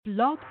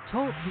Blog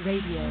Talk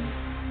Radio.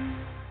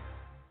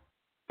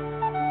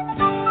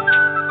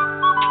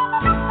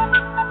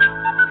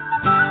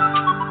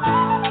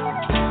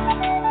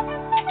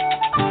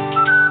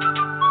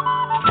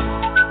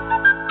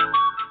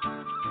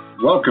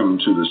 Welcome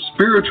to the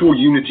Spiritual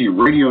Unity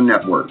Radio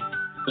Network,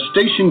 a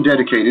station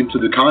dedicated to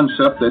the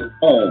concept that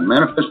all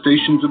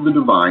manifestations of the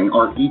divine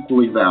are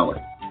equally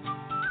valid.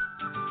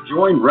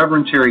 Join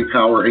Reverend Terry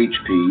Power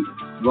HP,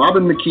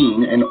 Robin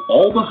McKean, and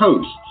all the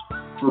hosts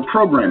for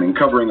programming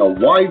covering a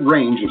wide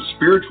range of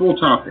spiritual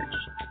topics,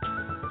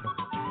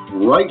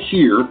 right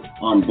here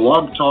on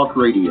Blog Talk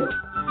Radio.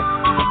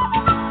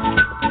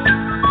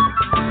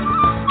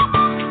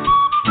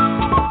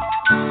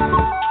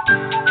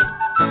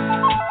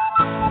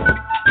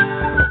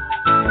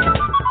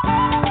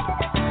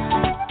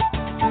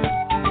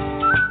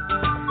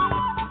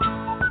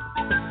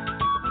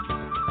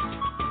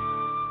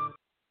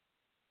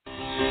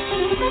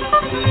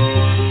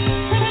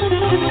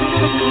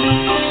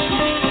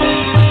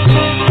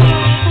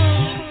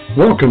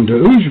 Welcome to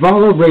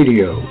Ujjvala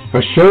Radio,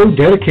 a show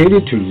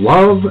dedicated to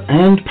love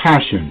and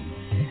passion,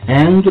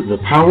 and the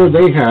power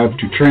they have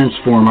to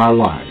transform our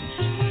lives.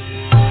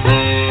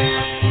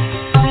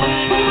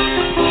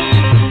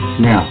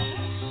 Now,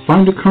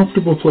 find a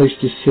comfortable place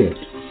to sit,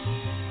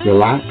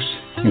 relax,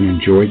 and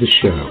enjoy the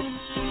show.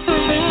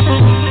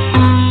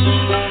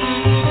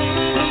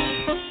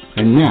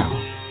 And now,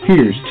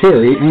 here's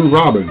Terry and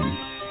Robin.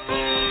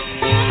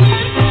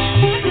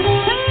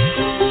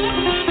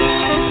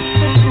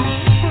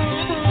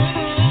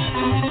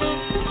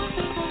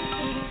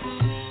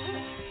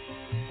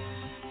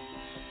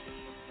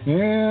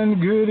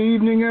 And good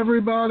evening,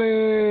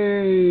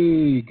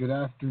 everybody. Good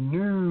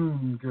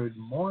afternoon, good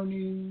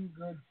morning,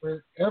 good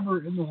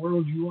wherever in the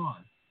world you are.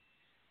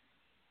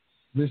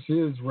 This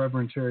is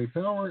Reverend Terry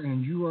Power,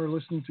 and you are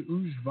listening to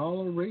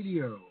Ujjvala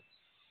Radio.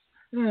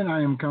 And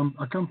I am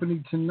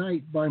accompanied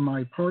tonight by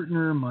my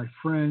partner, my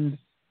friend,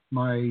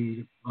 my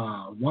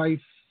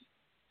wife,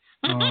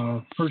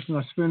 person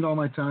I spend all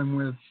my time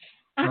with,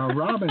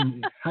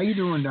 Robin. How you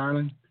doing,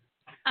 darling?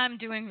 I'm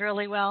doing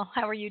really well.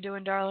 How are you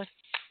doing, darling?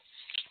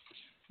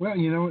 Well,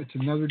 you know, it's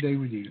another day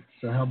with you,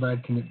 so how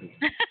bad can it be?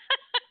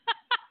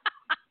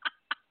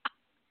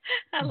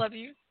 I love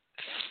you.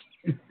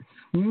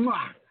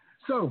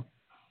 So,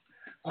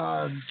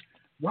 wow,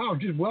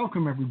 just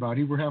welcome,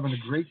 everybody. We're having a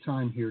great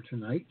time here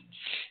tonight.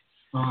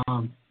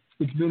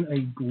 It's been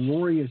a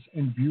glorious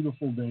and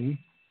beautiful day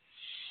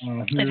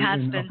here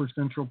in Upper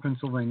Central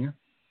Pennsylvania.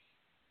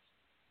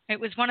 It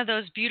was one of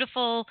those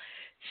beautiful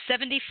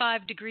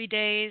 75-degree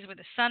days where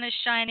the sun is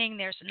shining,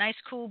 there's a nice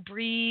cool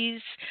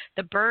breeze,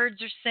 the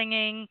birds are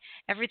singing,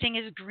 everything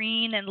is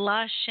green and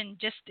lush,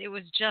 and it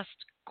was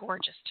just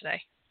gorgeous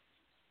today.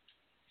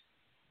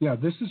 Yeah,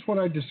 this is what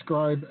I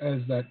describe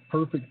as that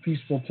perfect,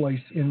 peaceful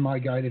place in my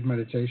guided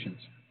meditations.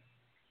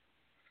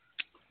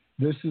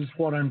 This is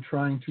what I'm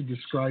trying to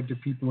describe to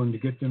people and to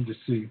get them to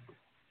see.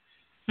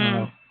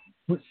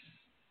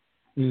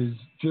 Is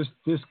just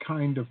this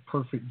kind of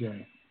perfect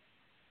day.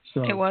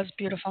 So, it was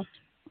beautiful.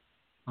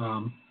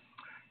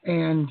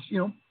 And you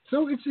know,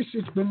 so it's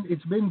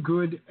been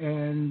good,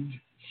 and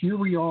here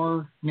we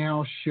are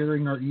now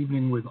sharing our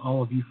evening with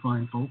all of you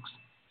fine folks.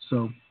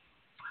 So,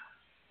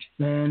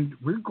 and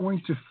we're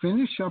going to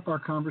finish up our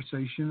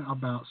conversation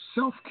about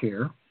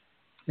self-care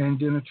and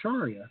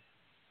dinacharya.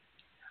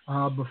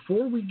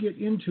 Before we get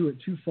into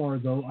it too far,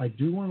 though, I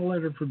do want to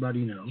let everybody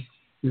know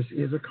this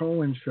is a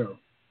call-in show.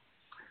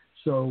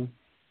 So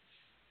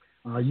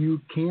you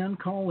can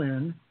call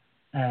in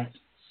at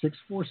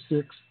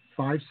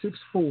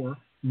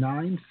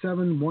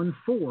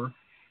 646-564-9714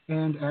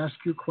 and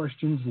ask your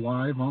questions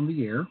live on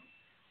the air.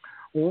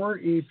 Or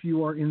if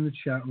you are in the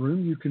chat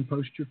room, you can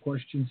post your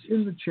questions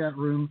in the chat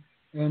room,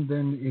 and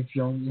then in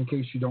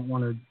case you don't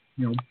want to,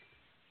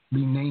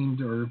 be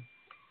named or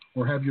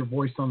have your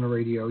voice on the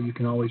radio, you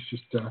can always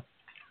just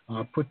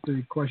put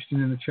the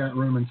question in the chat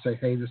room and say,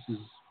 hey, this is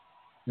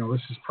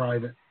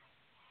private,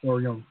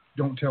 or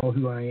don't tell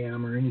who I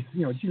am or anything.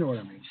 You know what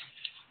I mean.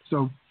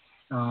 So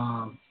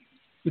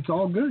it's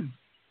all good.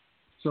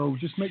 So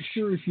just make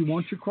sure if you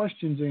want your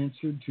questions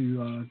answered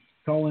to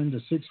call in to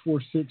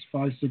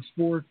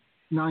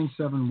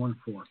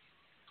 646-564-9714.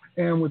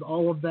 And with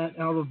all of that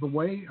out of the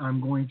way, I'm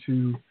going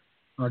to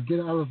get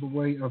out of the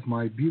way of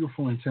my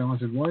beautiful and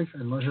talented wife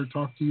and let her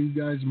talk to you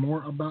guys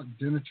more about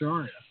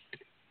dinacharya.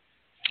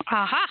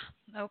 Aha.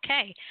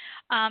 Okay.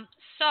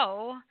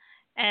 So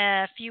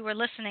if you were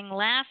listening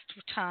last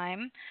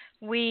time,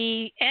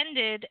 we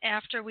ended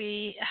after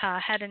we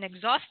had an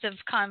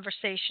exhaustive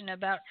conversation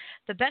about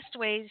the best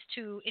ways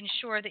to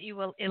ensure that you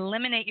will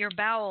eliminate your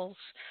bowels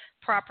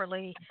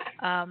properly.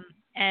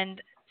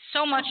 And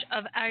so much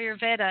of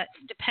Ayurveda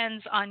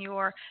depends on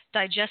your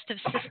digestive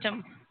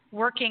system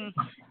working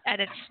at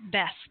its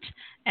best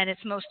and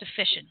its most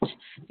efficient,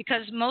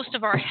 because most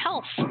of our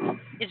health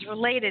is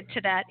related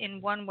to that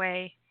in one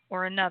way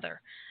or another.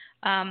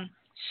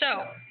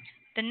 So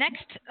the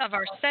next of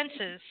our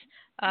senses,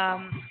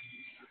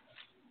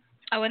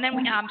 and then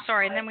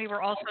we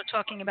were also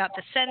talking about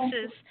the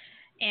senses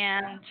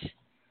And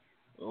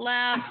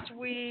last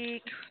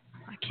week,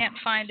 I can't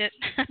find it.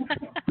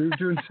 We were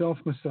doing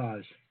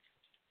self-massage.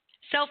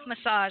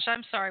 Self-massage.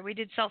 I'm sorry. We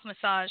did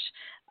self-massage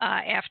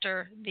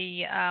after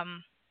the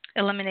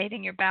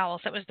eliminating your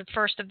bowels. That was the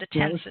first of the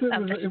 10.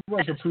 It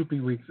was a poopy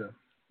week, though.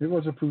 It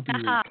was a poopy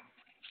week.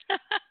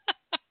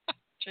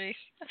 Jeez.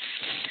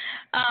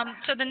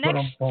 So the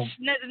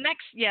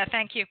next, yeah,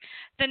 thank you.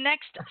 The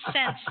next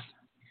sense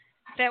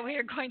that we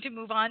are going to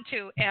move on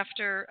to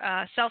after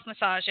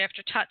self-massage,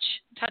 after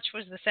touch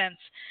was the sense,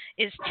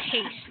 is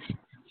taste.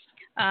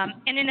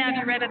 And in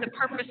Ayurveda, the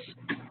purpose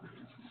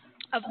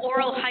of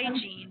oral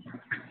hygiene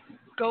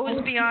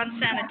goes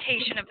beyond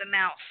sanitation of the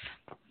mouth.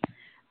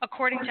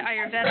 According to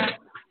Ayurveda,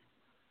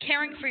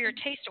 caring for your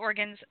taste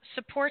organs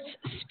supports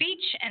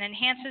speech and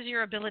enhances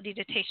your ability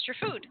to taste your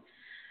food.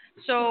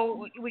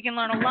 So we can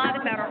learn a lot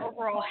about our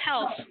overall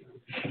health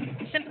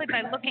simply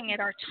by looking at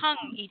our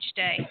tongue each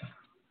day.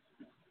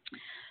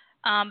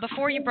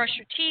 Before you brush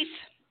your teeth,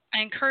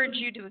 I encourage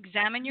you to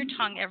examine your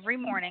tongue every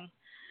morning.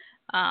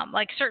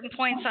 Like certain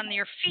points on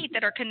your feet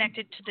that are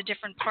connected to the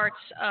different parts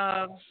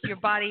of your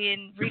body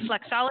in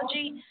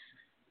reflexology,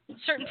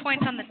 certain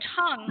points on the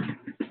tongue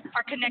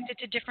are connected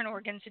to different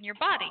organs in your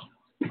body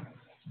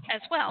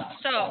as well.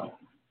 So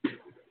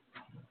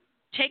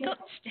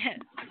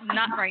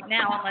not right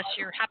now unless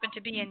you happen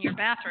to be in your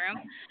bathroom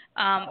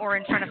or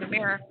in front of a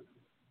mirror.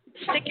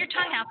 Stick your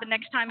tongue out the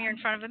next time you're in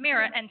front of a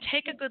mirror and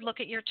take a good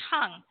look at your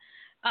tongue.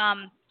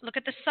 Look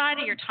at the side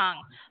of your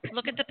tongue.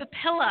 Look at the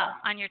papilla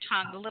on your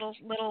tongue, the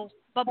little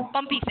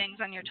bumpy things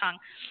on your tongue.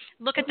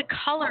 Look at the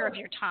color of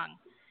your tongue.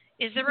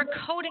 Is there a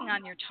coating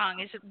on your tongue?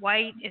 Is it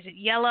white? Is it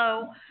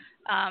yellow?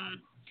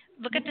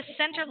 Look at the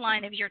center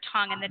line of your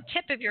tongue and the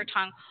tip of your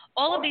tongue.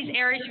 All of these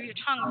areas of your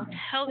tongue will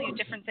tell you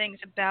different things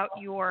about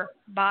your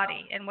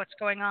body and what's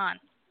going on.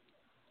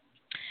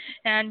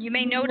 And you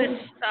may notice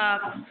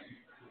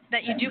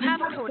that you do have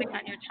a coating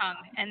on your tongue.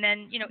 And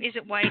then, is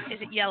it white?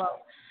 Is it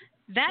yellow?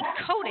 That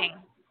coating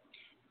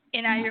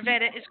in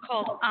Ayurveda is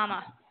called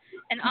ama.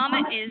 And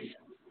ama is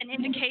an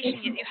indication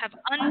that you have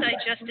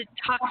undigested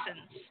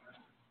toxins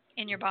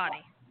in your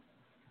body.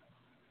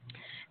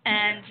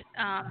 And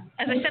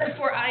as I said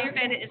before,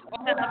 Ayurveda is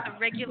all about the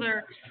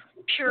regular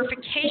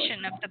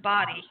purification of the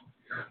body,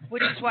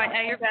 which is why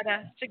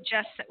Ayurveda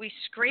suggests that we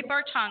scrape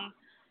our tongue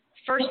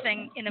first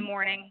thing in the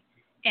morning,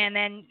 and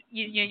then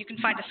you can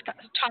find a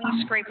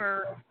tongue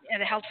scraper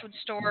at a health food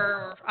store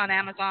or on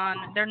Amazon.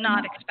 They're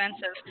not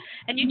expensive.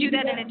 And you do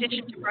that in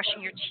addition to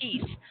brushing your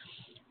teeth.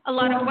 A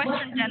lot of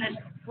Western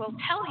dentists will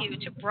tell you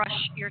to brush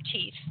your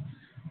teeth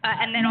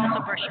and then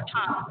also brush your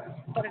tongue.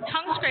 But a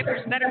tongue scraper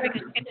is better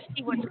because you get to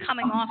see what's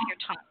coming off your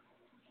tongue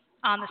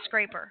on the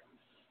scraper.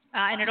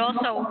 And it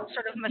also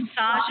sort of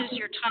massages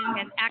your tongue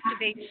and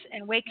activates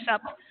and wakes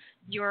up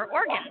your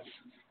organs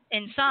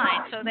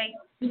inside. So they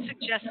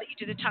suggest that you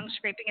do the tongue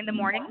scraping in the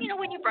morning,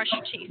 when you brush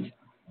your teeth.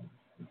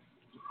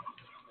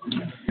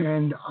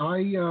 And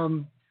I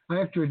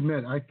have to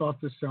admit, I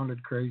thought this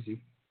sounded crazy.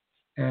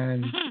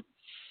 And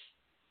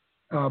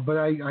but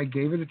I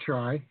gave it a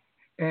try.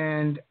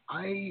 And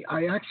I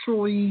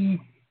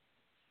actually,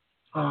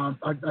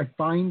 I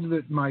find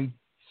that my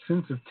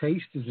sense of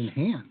taste is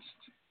enhanced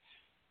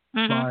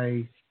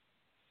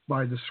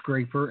by the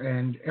scraper,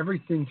 and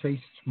everything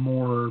tastes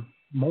more.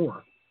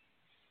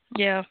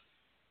 Yeah.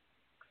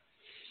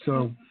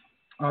 So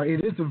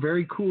it is a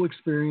very cool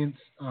experience,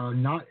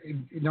 not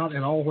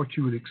at all what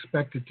you would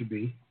expect it to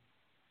be.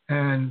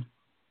 And,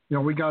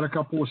 we got a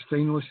couple of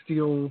stainless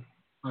steel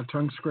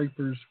tongue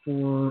scrapers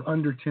for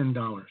under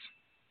 $10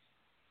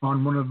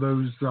 on one of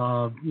those,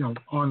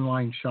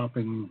 online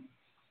shopping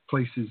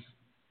places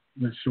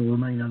that shall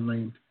remain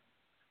unnamed.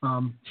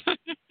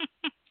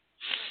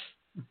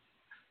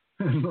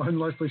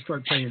 Unless they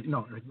start paying.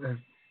 No.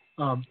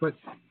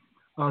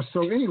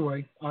 So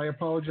anyway, I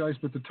apologize,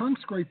 but the tongue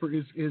scraper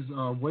is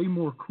way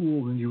more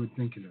cool than you would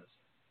think it is.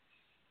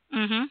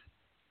 Mm-hmm.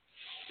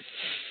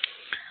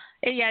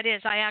 Yeah, it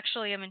is. I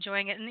actually am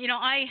enjoying it. And,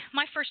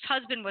 my first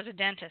husband was a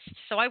dentist,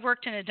 so I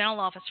worked in a dental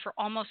office for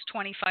almost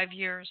 25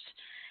 years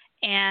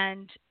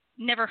and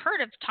never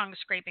heard of tongue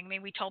scraping. I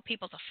mean, we told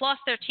people to floss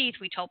their teeth.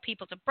 We told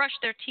people to brush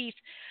their teeth.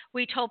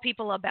 We told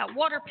people about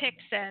water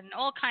picks and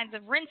all kinds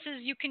of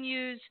rinses you can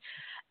use.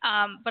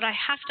 But I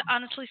have to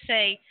honestly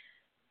say,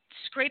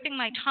 scraping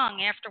my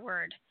tongue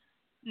afterward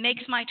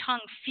makes my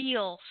tongue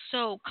feel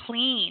so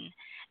clean,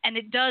 and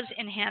it does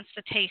enhance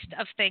the taste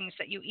of things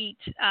that you eat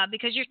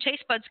because your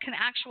taste buds can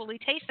actually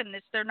taste them.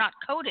 They're not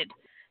coated.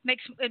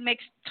 It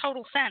makes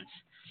total sense.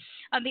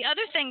 The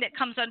other thing that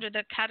comes under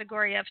the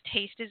category of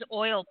taste is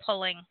oil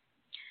pulling.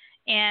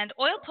 And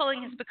oil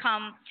pulling has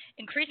become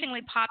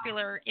increasingly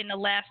popular in the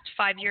last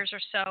 5 years or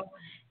so.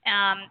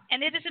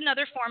 And it is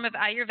another form of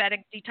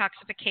Ayurvedic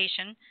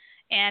detoxification.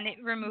 And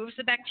it removes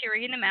the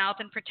bacteria in the mouth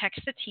and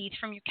protects the teeth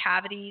from your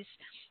cavities.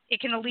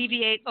 It can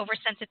alleviate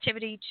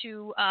oversensitivity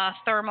to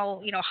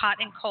thermal, hot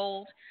and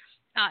cold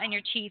in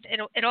your teeth.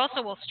 It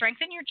also will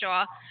strengthen your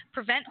jaw,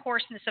 prevent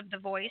hoarseness of the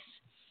voice,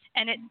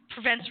 and it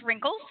prevents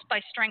wrinkles by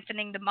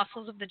strengthening the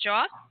muscles of the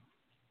jaw.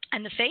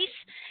 and the face,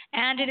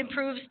 and it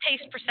improves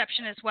taste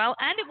perception as well,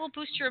 and it will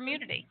boost your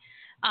immunity.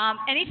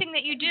 Anything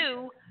that you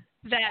do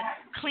that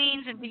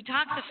cleans and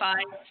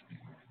detoxifies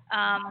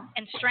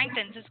and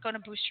strengthens is going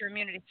to boost your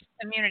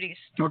immunities.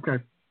 Okay.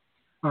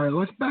 All right,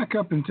 let's back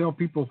up and tell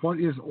people what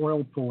is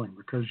oil pulling,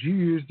 because you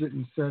used it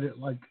and said it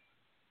like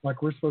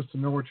we're supposed to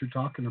know what you're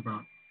talking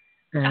about.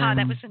 And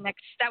that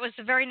was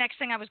the very next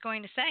thing I was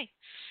going to say.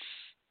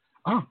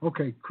 Oh,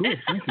 okay, cool.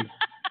 Thank you.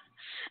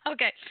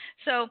 Okay,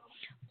 so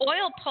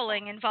oil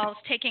pulling involves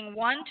taking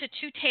 1 to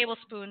 2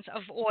 tablespoons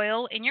of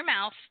oil in your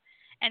mouth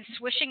and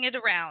swishing it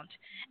around.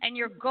 And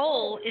your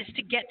goal is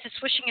to get to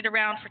swishing it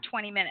around for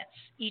 20 minutes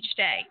each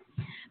day.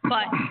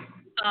 But,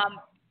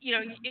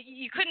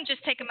 you couldn't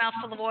just take a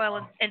mouthful of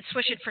oil and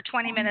swish it for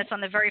 20 minutes on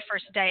the very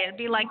first day. It'd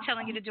be like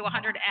telling you to do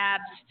 100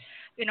 abs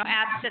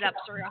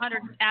sit-ups or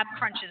 100 ab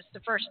crunches the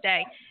first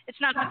day. It's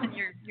not something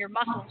your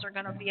muscles are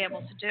going to be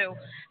able to do.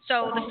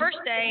 So the first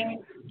day,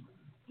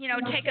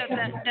 take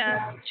the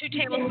 2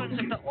 tablespoons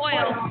of the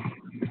oil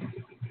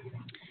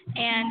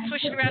and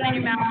swish it around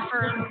in your mouth for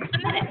a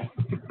minute.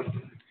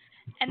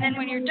 And then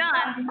when you're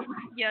done,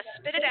 you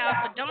spit it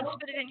out, but don't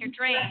spit it in your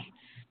drain.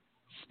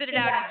 Spit it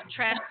out in a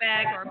trash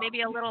bag or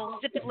maybe a little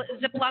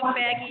Ziploc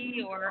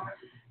baggie or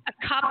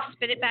a cup.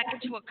 Spit it back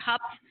into a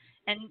cup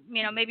and,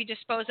 maybe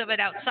dispose of it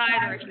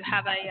outside, or if you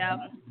have a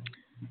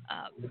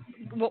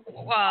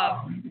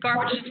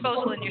garbage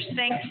disposal in your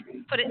sink,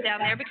 put it down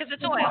there because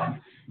it's oil.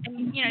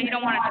 And, you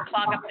don't want it to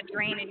clog up the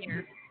drain in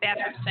your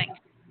bathroom sink.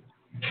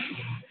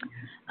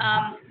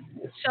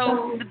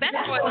 So the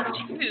best oils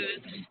to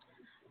use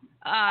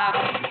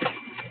are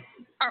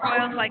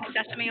oils like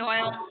sesame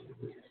oil,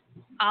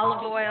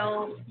 olive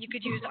oil. You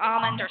could use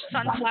almond or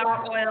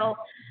sunflower oil,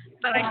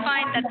 but I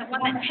find that the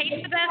one that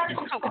tastes the best is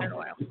coconut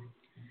oil.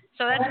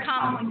 So that's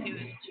commonly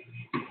used.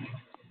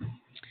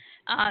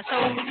 So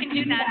you can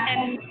do that,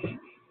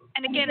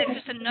 and again, it's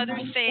just another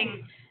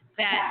thing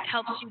that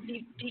helps you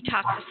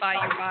detoxify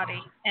your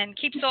body and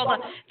keeps all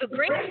the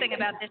greatest thing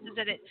about this is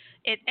that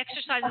it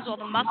exercises all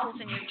the muscles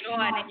in your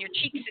jaw and in your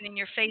cheeks and in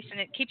your face, and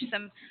it keeps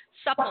them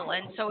supple,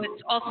 and so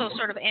it's also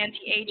sort of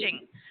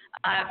anti-aging.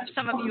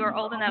 Some of you are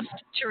old enough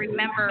to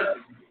remember,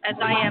 as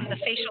I am, the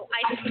facial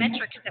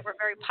isometrics that were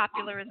very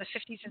popular in the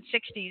 50s and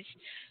 60s.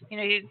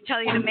 You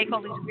tell you to make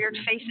all these weird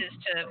faces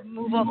to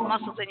move all the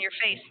muscles in your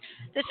face.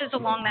 This is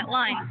along that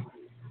line.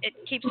 It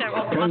keeps all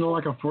the muscles kind of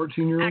like a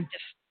 14-year-old?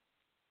 active.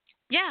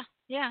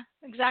 Yeah,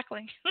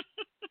 exactly.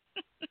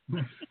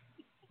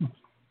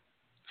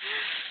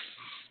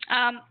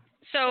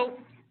 So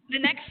the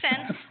next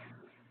sense,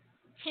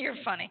 you're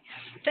funny.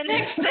 The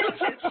next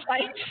sense is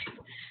sight.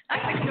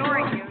 I'm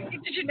ignoring you.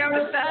 Did you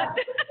notice that?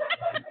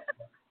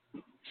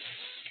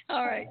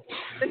 All right.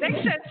 The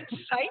next sense is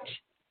sight.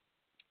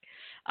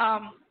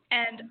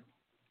 And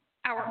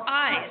our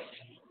eyes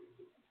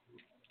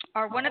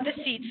are one of the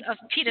seats of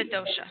Pitta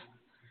dosha.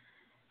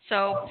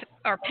 So,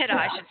 or Pitta,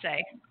 I should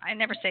say. I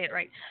never say it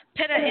right.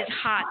 Pitta is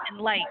hot and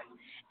light,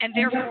 and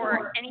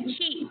therefore any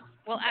heat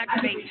will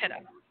activate Pitta,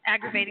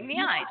 aggravating the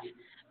eyes.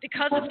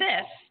 Because of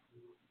this,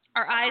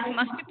 our eyes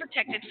must be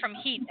protected from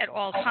heat at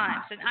all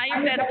times. And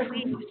Ayurveda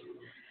believes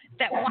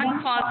that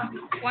one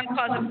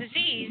cause of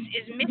disease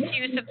is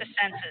misuse of the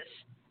senses,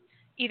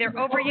 either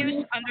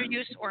overuse,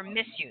 underuse, or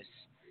misuse.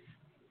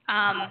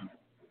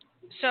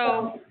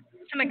 So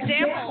some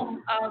examples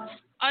of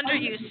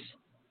underuse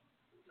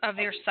of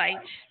your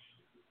sight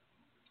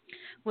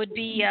would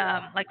be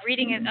like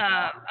reading in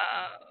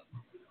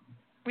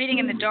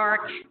the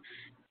dark,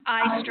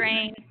 eye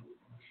strain.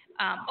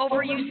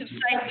 Overuse of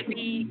sight would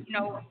be,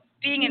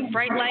 being in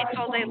bright lights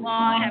all day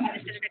long, having to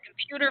sit at a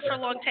computer for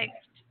long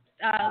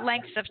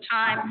lengths of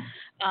time,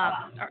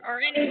 or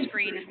any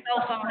screen, a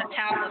cell phone, a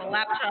tablet, a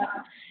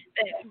laptop.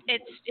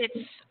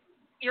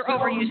 You're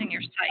overusing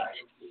your sight.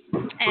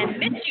 And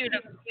misuse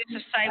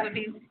of sight would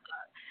be,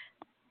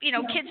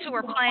 kids who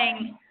are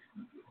playing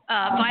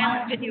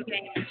violent video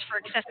games for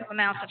excessive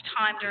amounts of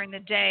time during the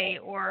day,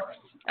 or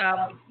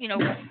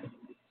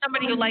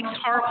somebody who likes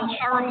horrible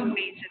horror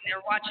movies and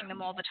they're watching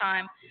them all the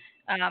time.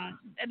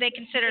 They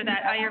consider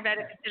that,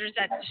 Ayurveda considers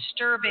that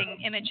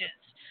disturbing images,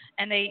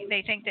 and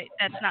they think that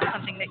that's not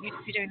something that you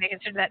should be doing. They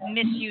consider that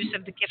misuse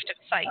of the gift of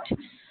sight.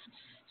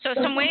 So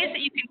some ways that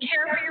you can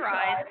care for your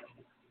eyes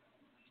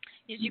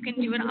is you can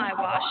do an eye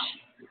wash,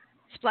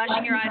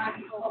 splashing your eyes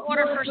with cold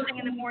water first thing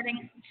in the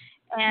morning,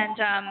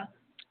 and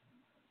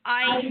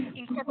I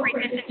incorporate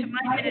this into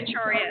my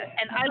Dinacharya,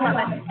 and I love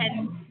it.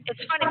 And it's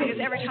funny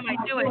because every time I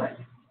do it,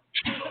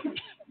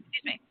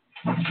 excuse me,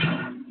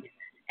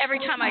 every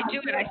time I do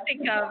it, I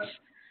think of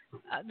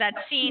that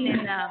scene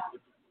in,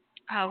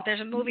 there's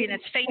a movie and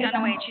it's Faye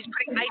Dunaway, and she's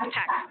putting ice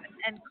packs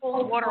and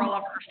cold water all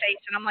over her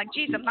face. And I'm like,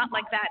 geez, I'm not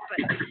like that,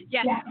 but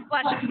yeah,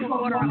 splashing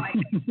cold water on my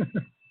face.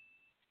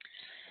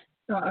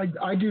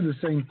 I do the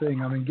same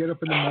thing. I mean, get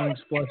up in the morning,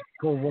 splash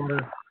cold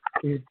water.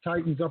 It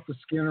tightens up the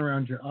skin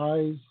around your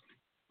eyes.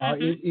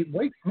 It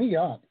wakes me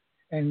up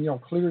and,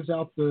 clears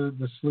out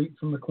the sleep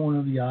from the corner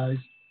of the eyes,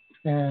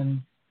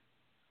 and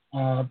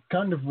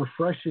kind of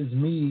refreshes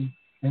me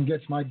and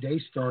gets my day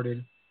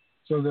started.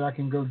 so that I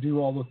can go do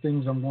all the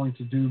things I'm going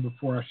to do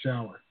before I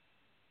shower.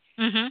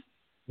 Mm-hmm.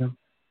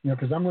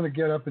 Because I'm going to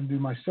get up and do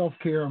my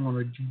self-care. I'm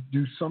going to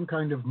do some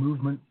kind of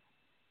movement,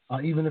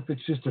 even if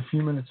it's just a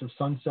few minutes of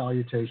sun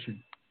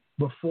salutation,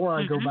 before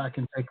I go back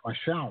and take my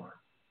shower.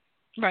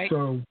 Right.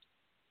 So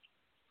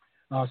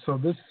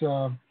this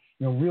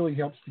really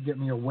helps to get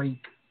me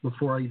awake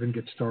before I even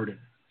get started.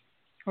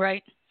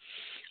 Right.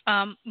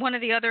 One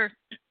of the other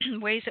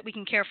ways that we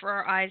can care for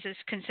our eyes is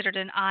considered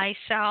an eye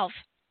salve.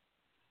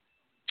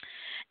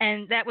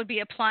 And that would be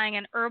applying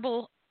an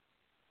herbal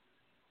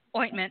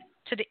ointment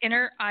to the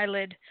inner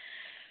eyelid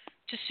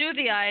to soothe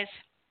the eyes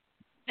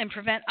and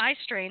prevent eye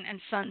strain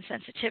and sun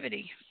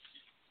sensitivity.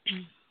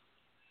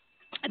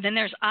 And then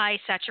there's eye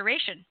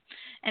saturation,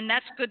 and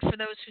that's good for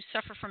those who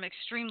suffer from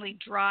extremely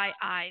dry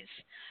eyes.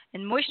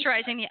 And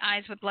moisturizing the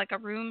eyes with like a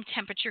room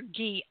temperature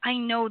ghee. I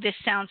know this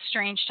sounds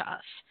strange to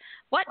us.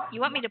 What?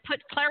 You want me to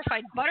put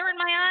clarified butter in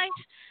my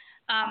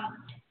eyes?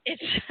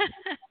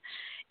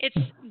 It's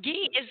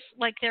ghee is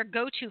like their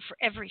go-to for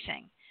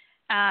everything.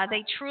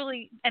 They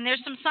truly, and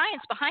there's some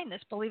science behind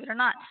this, believe it or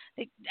not.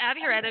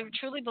 Ayurveda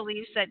truly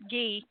believes that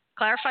ghee,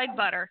 clarified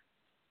butter,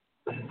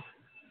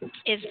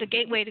 is the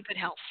gateway to good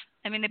health.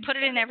 I mean, they put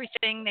it in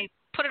everything. They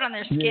put it on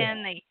their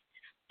skin. They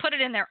put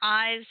it in their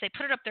eyes. They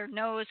put it up their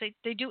nose.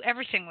 They do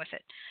everything with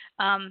it.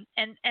 And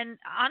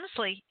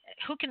honestly,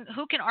 who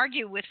can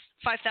argue with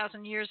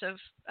 5,000 years of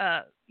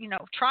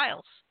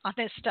trials on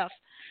this stuff?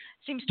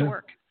 Seems to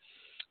work.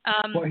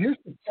 Well, here's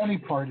the funny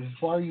part: is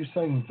why are you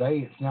saying they?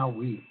 It's now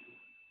we.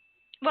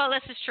 Well,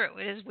 this is true.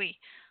 It is we.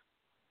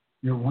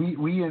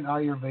 We in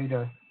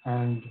Ayurveda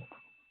and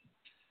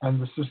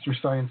the sister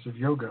science of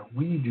yoga,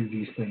 we do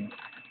these things.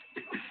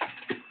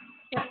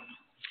 Yep.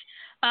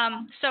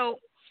 So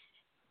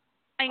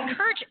I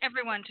encourage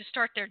everyone to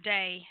start their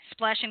day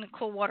splashing the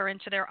cool water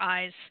into their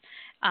eyes,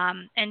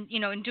 and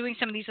in doing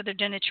some of these other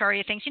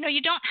dinacharya things.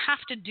 You don't have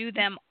to do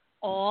them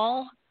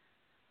all,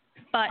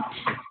 but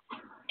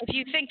if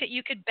you think that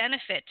you could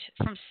benefit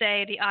from,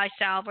 say, the eye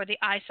salve or the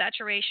eye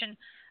saturation,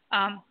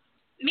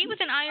 meet with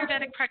an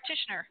Ayurvedic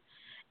practitioner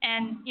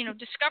and,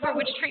 discover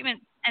which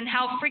treatment and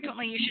how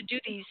frequently you should do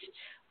these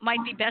might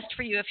be best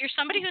for you. If you're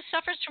somebody who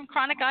suffers from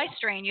chronic eye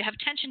strain, you have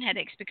tension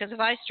headaches because of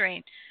eye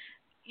strain,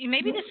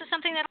 maybe this is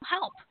something that'll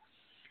help.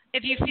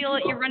 If you feel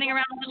that you're running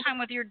around all the time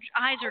with your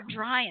eyes are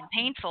dry and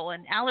painful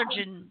and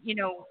allergen,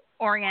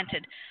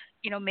 oriented,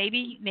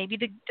 maybe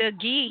the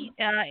ghee,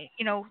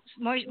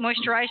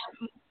 moisturize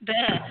the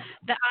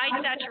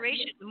eye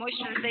saturation, the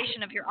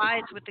moisturization of your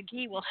eyes with the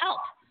ghee will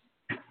help.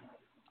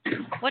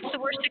 What's the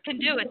worst it can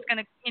do? It's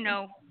going to,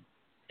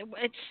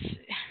 it's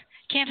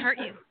can't hurt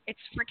you. It's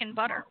freaking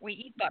butter. We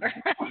eat butter.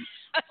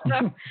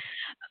 So,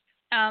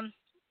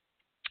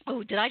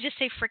 did I just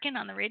say frickin'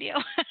 on the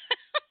radio?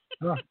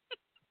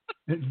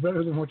 It's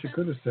better than what you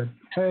could have said.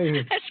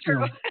 Hey, that's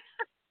true.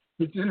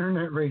 It's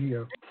internet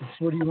radio.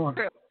 What do you want?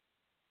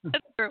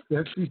 That's true. The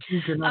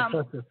FCC cannot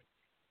touch it.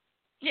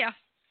 Yeah.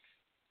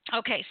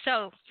 Okay,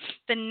 so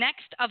the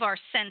next of our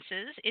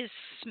senses is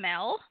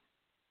smell.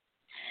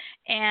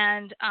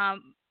 And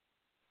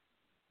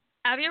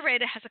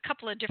Ayurveda has a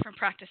couple of different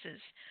practices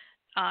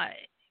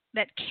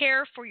that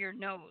care for your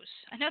nose.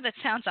 I know that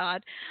sounds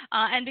odd.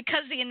 And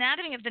because the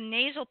anatomy of the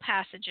nasal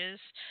passages,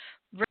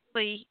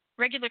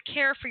 regular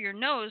care for your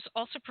nose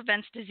also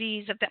prevents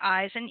disease of the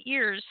eyes and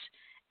ears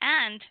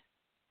and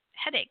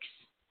headaches.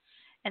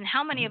 And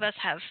how many of us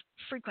have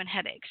frequent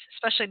headaches,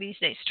 especially these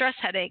days? Stress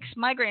headaches,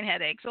 migraine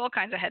headaches, all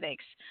kinds of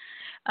headaches.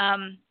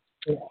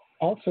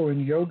 Also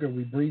in yoga,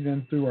 we breathe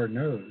in through our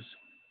nose.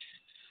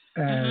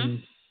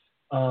 And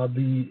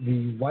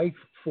the life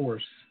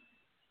force,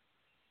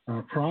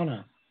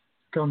 prana,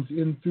 comes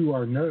in through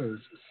our nose.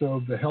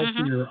 So the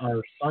healthier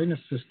our sinus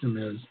system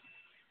is,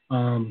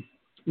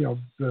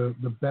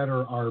 the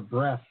better our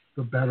breath,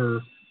 the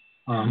better,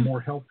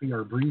 more healthy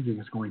our breathing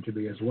is going to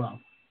be as well.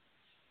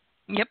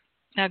 Yep,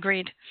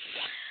 agreed.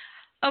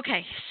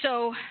 Okay,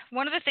 so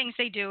one of the things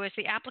they do is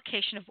the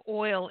application of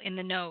oil in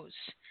the nose.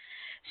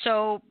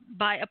 So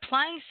by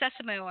applying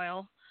sesame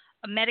oil,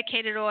 a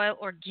medicated oil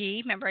or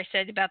ghee, remember I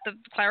said about the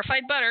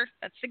clarified butter,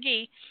 that's the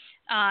ghee,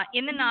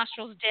 in the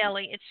nostrils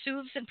daily, it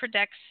soothes and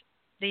protects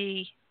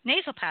the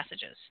nasal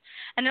passages.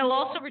 And it'll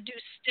also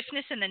reduce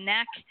stiffness in the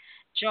neck,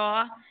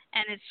 jaw,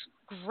 and it's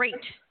great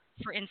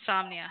for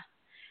insomnia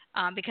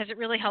because it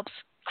really helps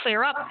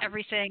clear up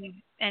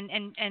everything and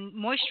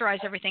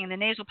moisturize everything in the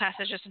nasal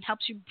passages and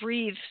helps you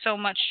breathe so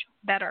much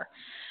better.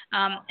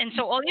 And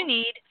so all you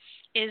need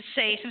is,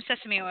 say, some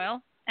sesame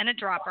oil and a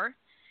dropper.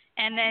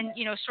 And then,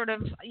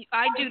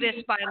 I do this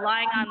by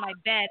lying on my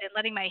bed and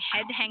letting my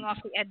head hang off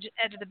the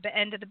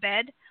end of the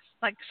bed,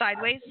 like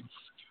sideways.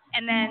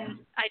 And then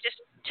I just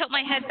tilt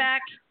my head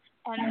back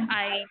and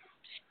I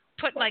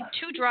put like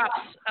 2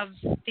 drops of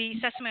the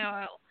sesame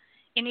oil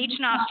in each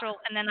nostril,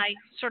 and then I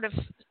sort of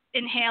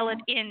inhale it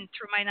in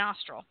through my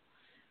nostril.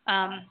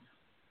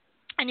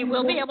 And you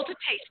will be able to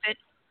taste it.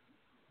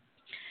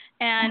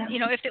 And,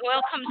 if the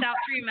oil comes out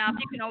through your mouth,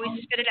 you can always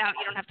spit it out.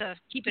 You don't have to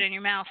keep it in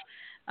your mouth.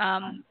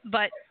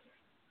 But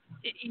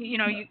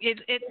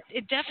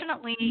it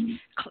definitely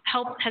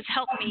has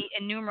helped me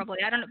innumerably.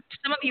 I don't know.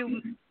 Some of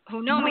you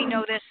who know me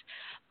know this.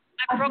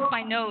 I broke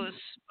my nose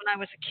when I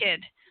was a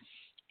kid,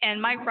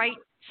 and my right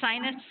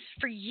sinus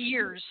for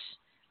years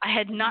I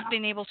had not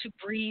been able to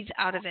breathe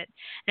out of it.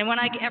 And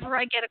whenever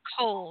I get a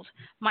cold,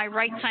 my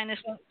right sinus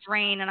won't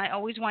drain, and I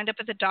always wind up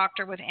at the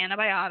doctor with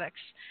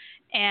antibiotics.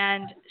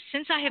 And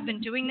since I have been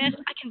doing this,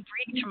 I can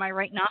breathe through my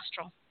right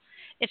nostril.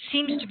 It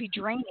seems to be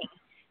draining.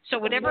 So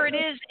whatever it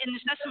is in the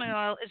sesame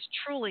oil is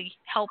truly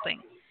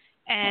helping.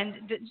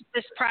 And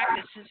this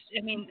practice is,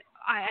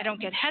 I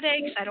don't get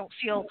headaches. I don't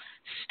feel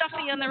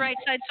stuffy on the right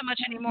side so much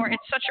anymore.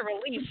 It's such a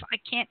relief. I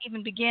can't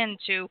even begin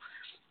to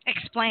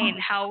explain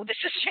how this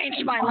has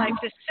changed my life,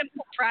 this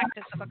simple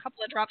practice of a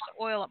couple of drops of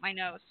oil at my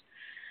nose.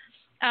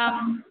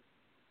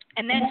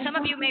 And then some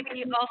of you may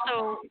be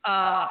also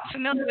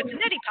familiar with the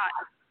neti pot.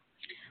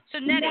 So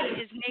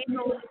neti is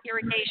nasal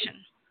irrigation.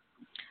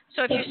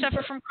 So if you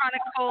suffer from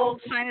chronic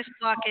cold, sinus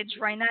blockage,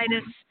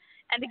 rhinitis,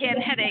 and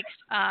again, headaches,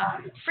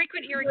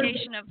 frequent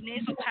irrigation of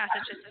nasal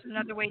passages is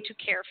another way to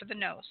care for the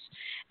nose.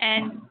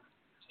 And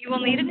you will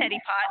need a neti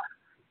pot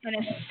and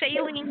a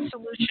saline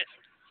solution,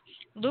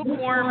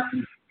 lukewarm,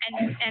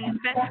 and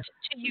best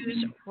to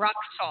use rock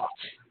salt.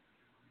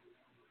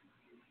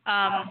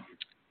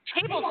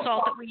 Table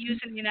salt that we use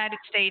in the United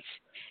States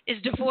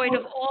is devoid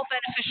of all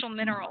beneficial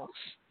minerals,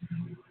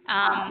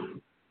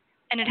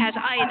 and it has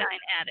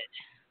iodine added.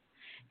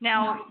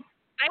 Now,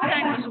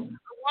 iodine was a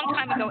long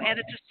time ago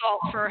added to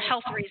salt for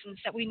health reasons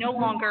that we no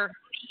longer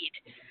need.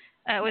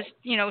 It was,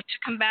 to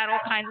combat all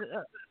kinds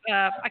of,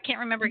 I can't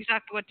remember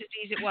exactly what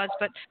disease it was,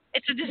 but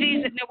it's a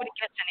disease that nobody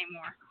gets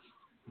anymore.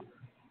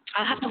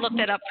 I'll have to look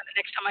that up for the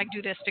next time I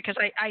do this because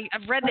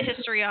I've read the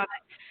history of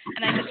it,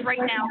 and I just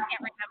right now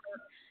can't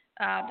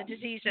remember the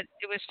disease that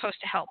it was supposed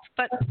to help.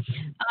 But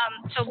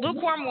so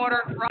lukewarm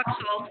water, rock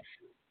salt.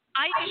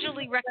 I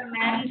usually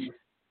recommend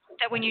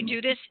that when you do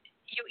this,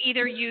 you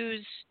either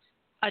use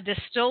a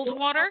distilled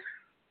water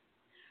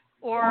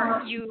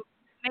or you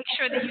make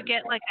sure that you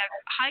get like a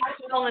high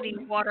quality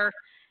water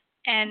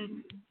and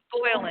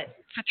boil it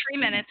for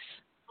 3 minutes.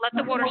 Let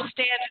the water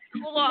stand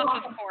and cool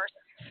off, of course,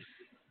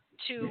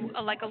 to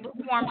like a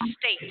lukewarm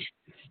state.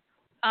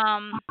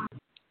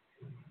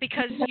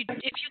 Because if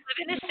you live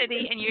in a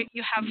city and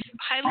you have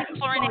highly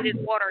chlorinated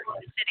water in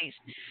the cities,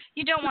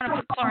 you don't want to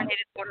put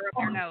chlorinated water up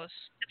your nose.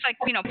 It's like,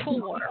 pool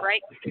water,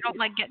 right? You don't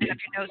like getting it up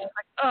your nose. It's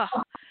like,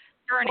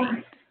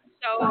 burning.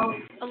 So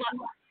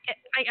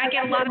I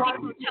get a lot of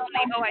people who tell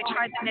me, I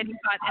tried the neti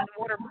pot and the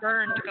water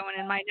burned going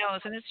in my nose.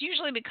 And it's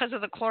usually because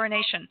of the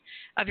chlorination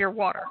of your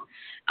water.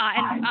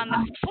 And on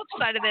the flip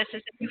side of this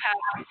is if you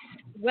have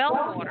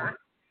well water,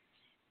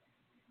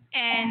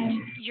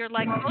 and you're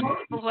like most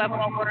people who have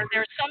well water,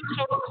 there's some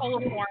sort of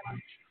coliform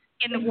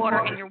in the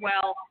water in your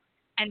well,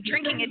 and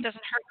drinking it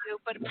doesn't hurt you,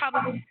 but it's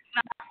probably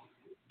not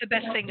the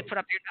best thing to put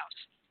up your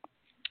nose.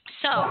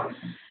 So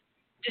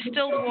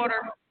distilled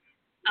water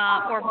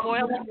or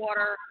boiled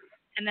water,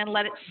 and then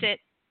let it sit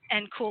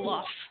and cool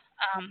off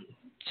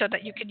so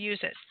that you could use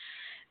it.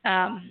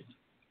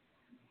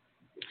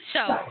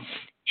 So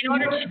in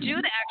order to do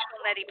the actual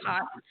neti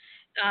pot,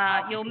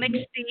 you'll mix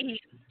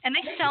and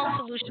they sell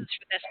solutions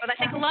for this, but I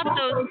think a lot of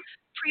those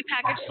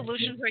prepackaged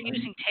solutions are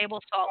using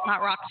table salt,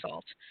 not rock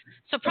salt.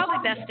 So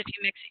probably best if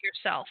you mix it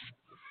yourself.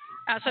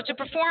 So to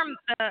perform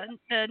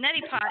the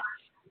neti pot,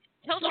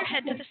 tilt your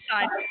head to the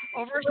side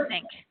over a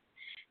sink.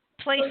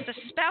 Place the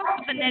spout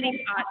of the neti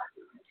pot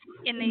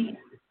in the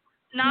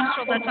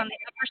nostril that's on the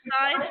upper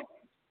side.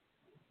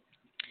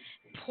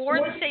 Pour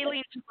the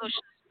saline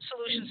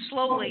solution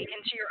slowly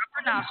into your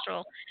upper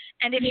nostril,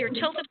 and if you're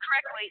tilted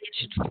correctly, it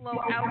should flow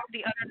out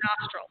the other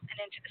nostril and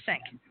into the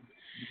sink.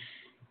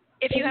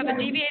 If you have a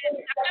deviated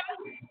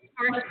septum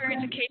or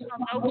experience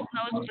occasional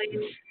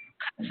nosebleeds,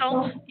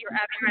 consult your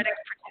Ayurvedic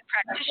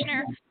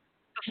practitioner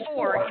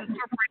before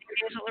incorporating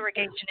nasal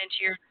irrigation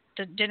into your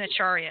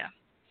dinacharya,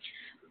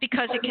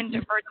 because it can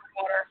divert the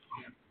water,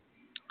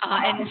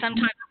 and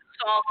sometimes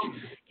salt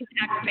can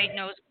activate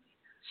nosebleeds.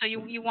 So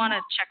you want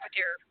to check with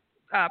your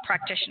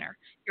practitioner,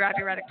 your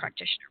Ayurvedic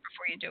practitioner,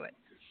 before you do it.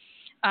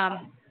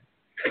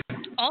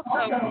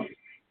 Also,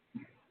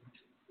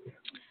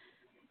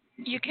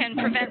 you can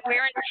prevent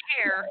wear and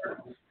tear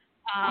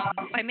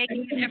by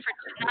making an effort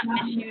to not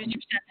misuse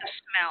your sense of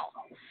smell.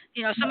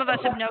 Some of us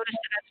have noticed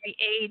that as we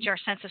age, our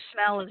sense of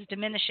smell is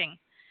diminishing,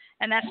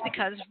 and that's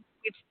because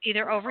we've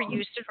either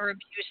overused it or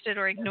abused it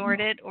or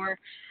ignored it. Or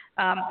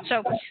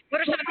so,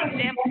 what are some of the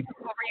examples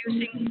of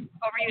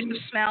overuse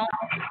of smell?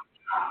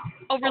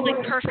 Overly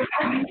perfume.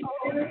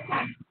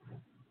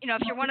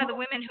 If you're one of the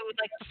women who,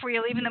 like, before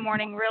you leave in the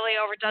morning, really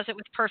overdoes it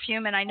with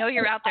perfume, and I know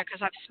you're out there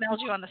because I've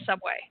smelled you on the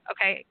subway.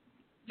 Okay,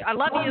 I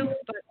love you,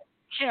 but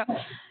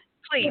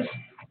please,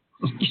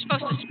 you're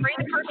supposed to spray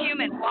the perfume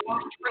and walk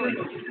through it,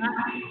 not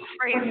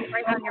spray it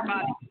right on your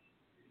body.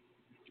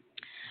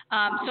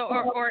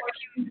 Or if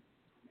you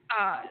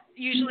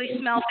usually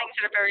smell things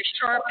that are very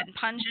sharp and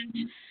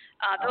pungent,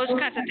 those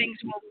kinds of things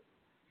will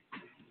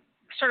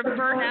sort of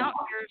burn out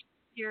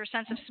your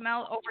sense of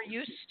smell,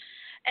 overuse.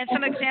 And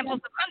some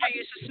examples of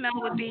underuse of smell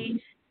would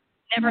be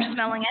never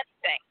smelling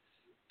anything.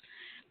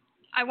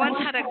 I once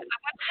had a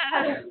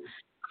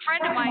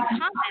friend of mine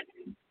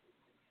comment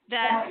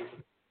that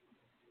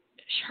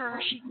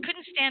she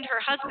couldn't stand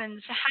her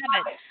husband's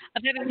habit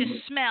of having to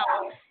smell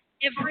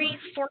every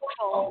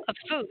forkful of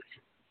food.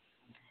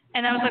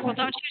 And I was like, well,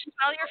 don't you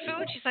smell your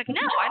food? She's like, no,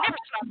 I never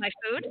smell my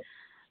food.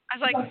 I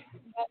was like,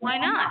 well, why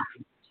not?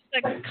 She's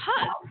like,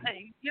 because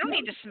you don't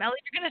need to smell it.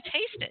 You're going to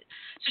taste it.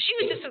 So she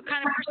was just the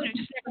kind of person who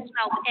just never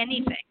smelled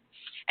anything.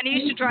 And it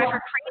used to drive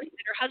her crazy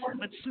that her husband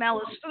would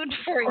smell his food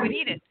before he would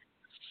eat it.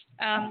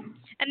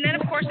 And then,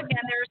 of course,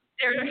 again,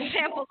 there are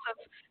examples of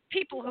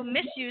people who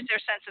misuse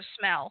their sense of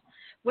smell,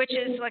 which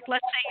is like,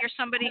 let's say you're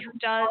somebody who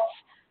does,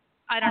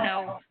 I don't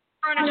know,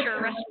 furniture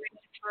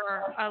restoration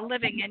for a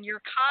living, and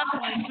you're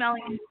constantly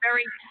smelling these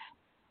very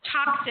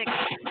toxic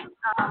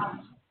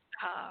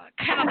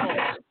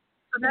chemicals.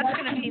 So that's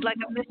going to be like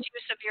a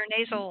misuse of your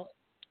nasal,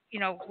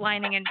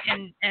 lining,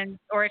 and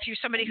or if you're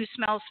somebody who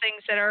smells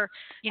things that are,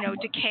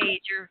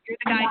 decayed, you're the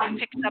guy who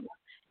picks up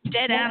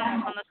dead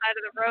animals on the side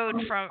of the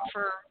road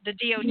for the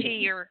DOT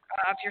or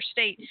of your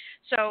state.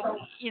 So,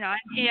 you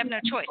have no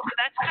choice. So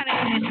that's kind of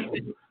a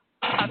misuse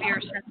of your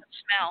sense of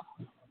smell.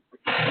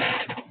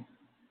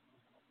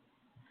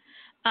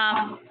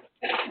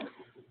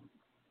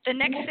 The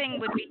next thing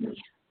would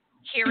be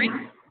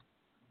hearing.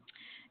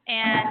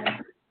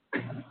 And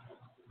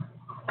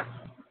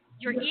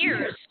your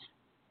ears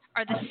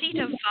are the seat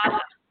of Vata.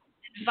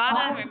 And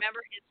Vata,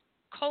 remember, is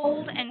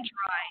cold and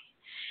dry.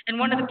 And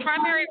one of the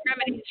primary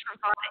remedies for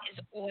Vata is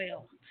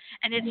oil.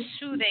 And it's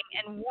soothing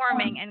and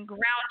warming and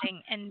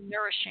grounding and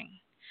nourishing.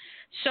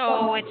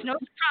 So it's no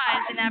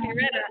surprise in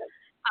Ayurveda,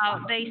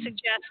 they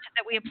suggest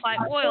that we apply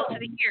oil to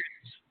the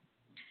ears.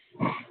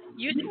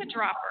 Using a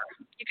dropper,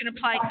 you can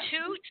apply 2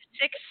 to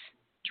 6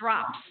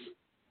 drops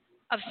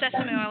of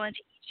sesame oil into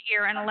each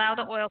ear and allow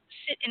the oil to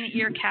sit in the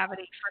ear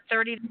cavity for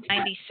 30 to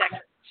 90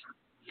 seconds.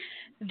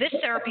 This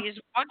therapy is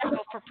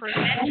wonderful for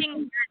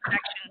preventing ear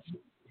infections,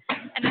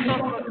 and it's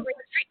also a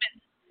great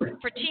treatment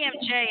for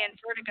TMJ and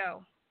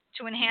vertigo.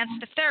 To enhance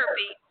the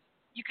therapy,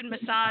 you can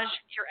massage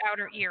your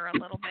outer ear a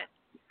little bit.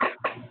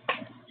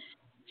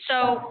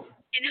 So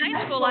in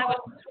high school, I was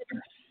a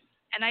swimmer,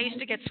 and I used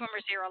to get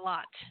swimmer's ear a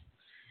lot.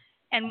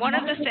 And one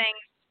of the things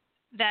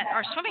that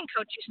our swimming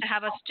coach used to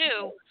have us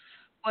do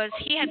was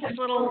he had this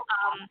little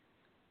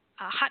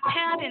hot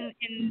pad in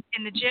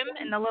the gym,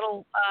 in the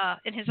little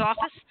in his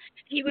office.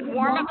 He would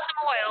warm up some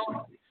oil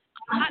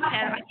on the hot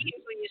pad. He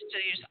usually used to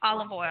use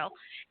olive oil,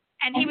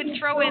 and he would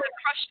throw in a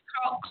crushed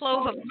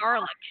clove of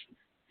garlic,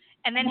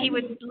 and then he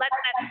would let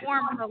that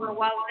warm for a little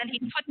while. And then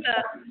he'd put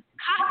the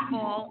cotton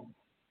ball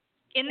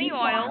in the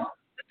oil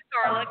with the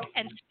garlic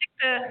and stick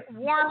the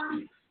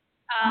warm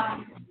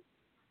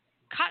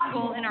cotton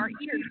ball in our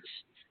ears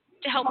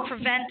to help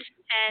prevent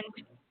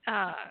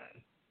and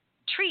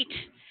treat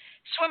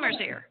swimmer's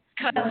ear,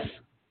 because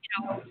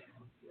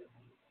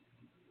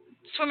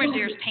swimmer's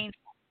ear is painful.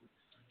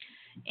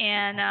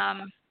 And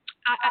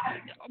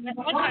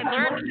once I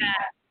learned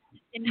that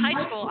in high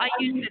school, I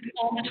used it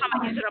all the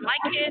time. I used it on my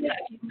kids,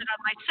 I've used it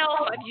on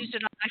myself, I've used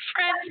it on my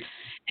friends.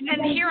 And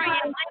then here I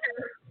am later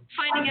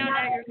finding out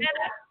at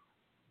Ayurveda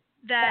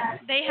that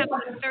they have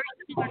a very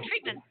similar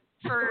treatment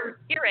for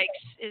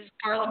earaches is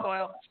garlic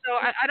oil. So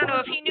I don't know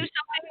if he knew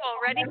something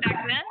already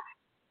back then,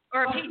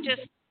 or if he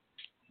just,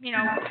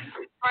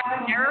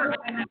 tried an error.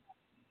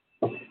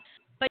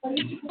 But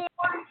you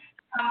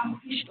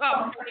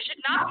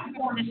should not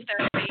perform this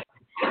therapy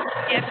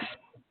if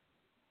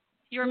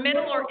your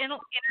middle or inner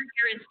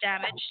ear is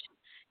damaged,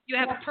 you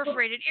have a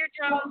perforated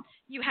eardrum,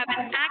 you have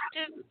an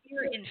active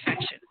ear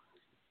infection,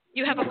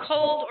 you have a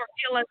cold or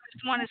feel as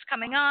if one is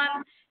coming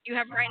on, you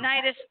have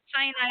rhinitis,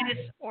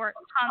 sinusitis, or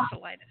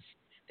tonsillitis,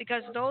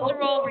 because those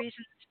are all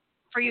reasons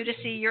for you to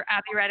see your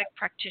Ayurvedic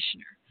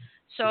practitioner.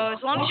 So as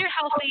long as you're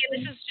healthy,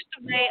 and this is just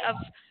a way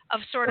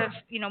of sort of,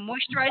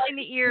 moisturizing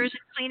the ears,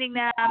 cleaning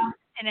them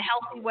in a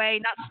healthy way,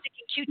 not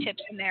sticking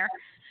Q-tips in there.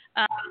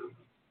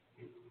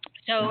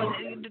 So,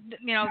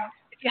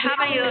 if you have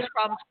any of those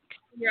problems,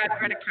 see your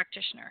Ayurvedic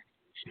practitioner.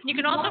 You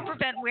can also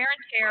prevent wear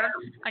and tear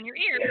on your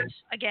ears,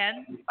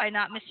 again, by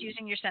not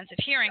misusing your sense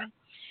of hearing.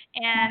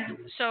 And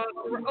so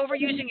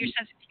overusing your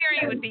sense of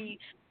hearing would be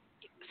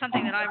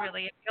something that I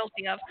really am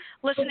guilty of,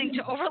 listening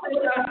to overly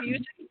loud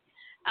music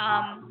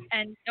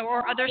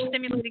or other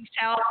stimulating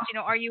sounds.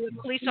 Are you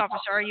a police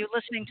officer? Are you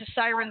listening to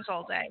sirens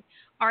all day?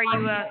 Are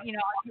you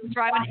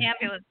driving an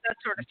ambulance, that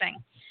sort of thing?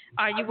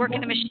 You work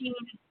in a machine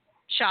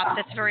shop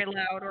that's very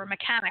loud, or a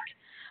mechanic.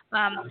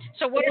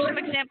 So what are some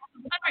examples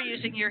of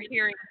underusing your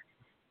hearing?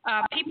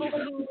 People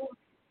who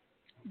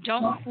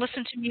don't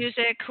listen to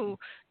music, who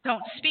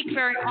don't speak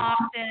very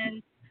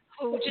often,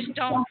 who just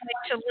don't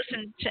like to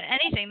listen to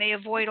anything. They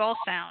avoid all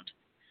sound.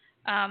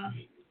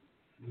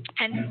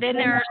 And then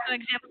there are some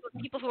examples of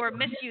people who are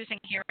misusing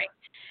hearing.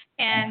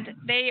 And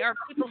they are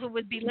people who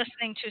would be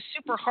listening to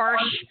super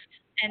harsh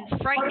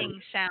and frightening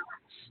sounds.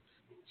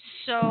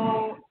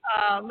 So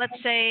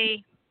let's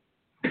say...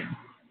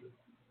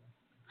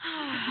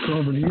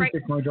 So the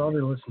music my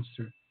daughter listens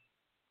to.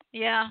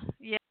 Yeah,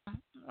 yeah.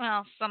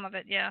 Well, some of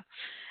it, yeah.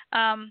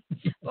 Um,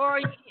 or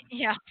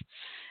yeah.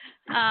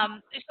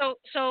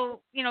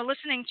 So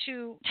listening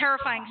to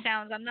terrifying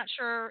sounds. I'm not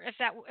sure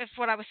if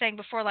what I was saying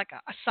before, like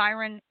a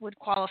siren, would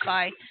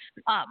qualify,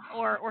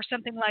 or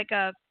something like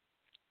a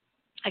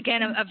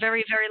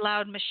very very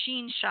loud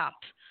machine shop,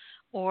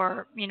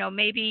 or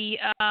maybe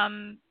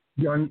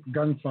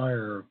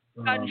Gunfire,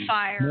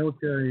 gunfire,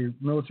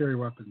 military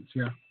weapons.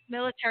 Yeah.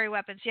 military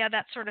weapons, yeah,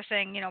 that sort of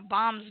thing.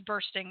 Bombs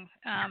bursting.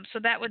 So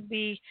that would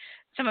be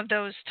some of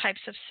those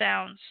types of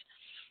sounds.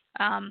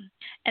 And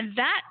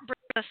that brings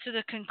us to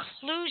the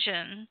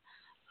conclusion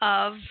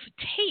of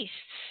tastes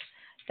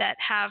that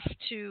have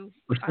to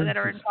that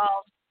are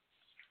involved.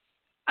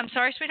 I'm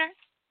sorry, sweetheart.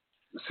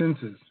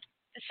 Senses.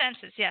 The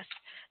senses, yes.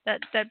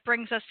 That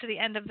brings us to the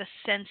end of the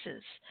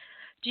senses.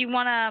 Do you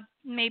want to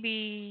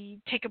maybe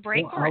take a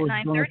break? Well, We're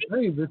at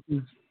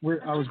 9:30.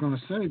 I was going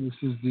to say this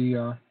is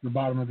the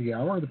bottom of the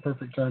hour, the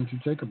perfect time to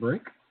take a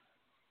break.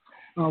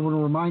 I want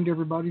to remind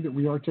everybody that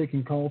we are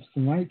taking calls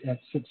tonight at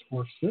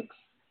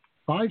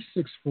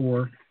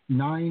 646-564-9714.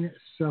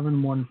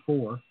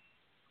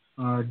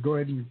 Go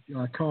ahead and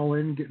call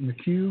in, get in the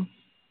queue,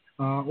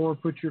 or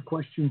put your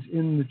questions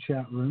in the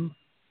chat room,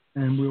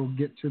 and we'll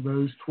get to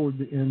those toward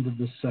the end of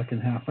the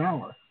second half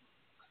hour.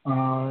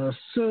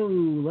 So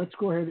let's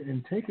go ahead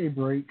and take a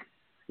break.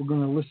 We're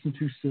going to listen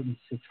to some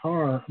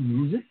sitar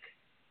music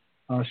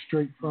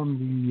straight from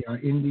the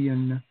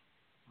Indian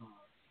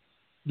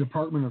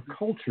Department of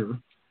Culture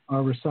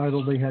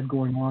recital they had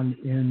going on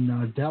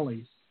in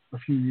Delhi a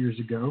few years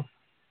ago.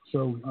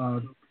 So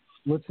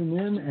listen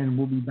in, and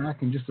we'll be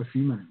back in just a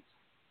few minutes.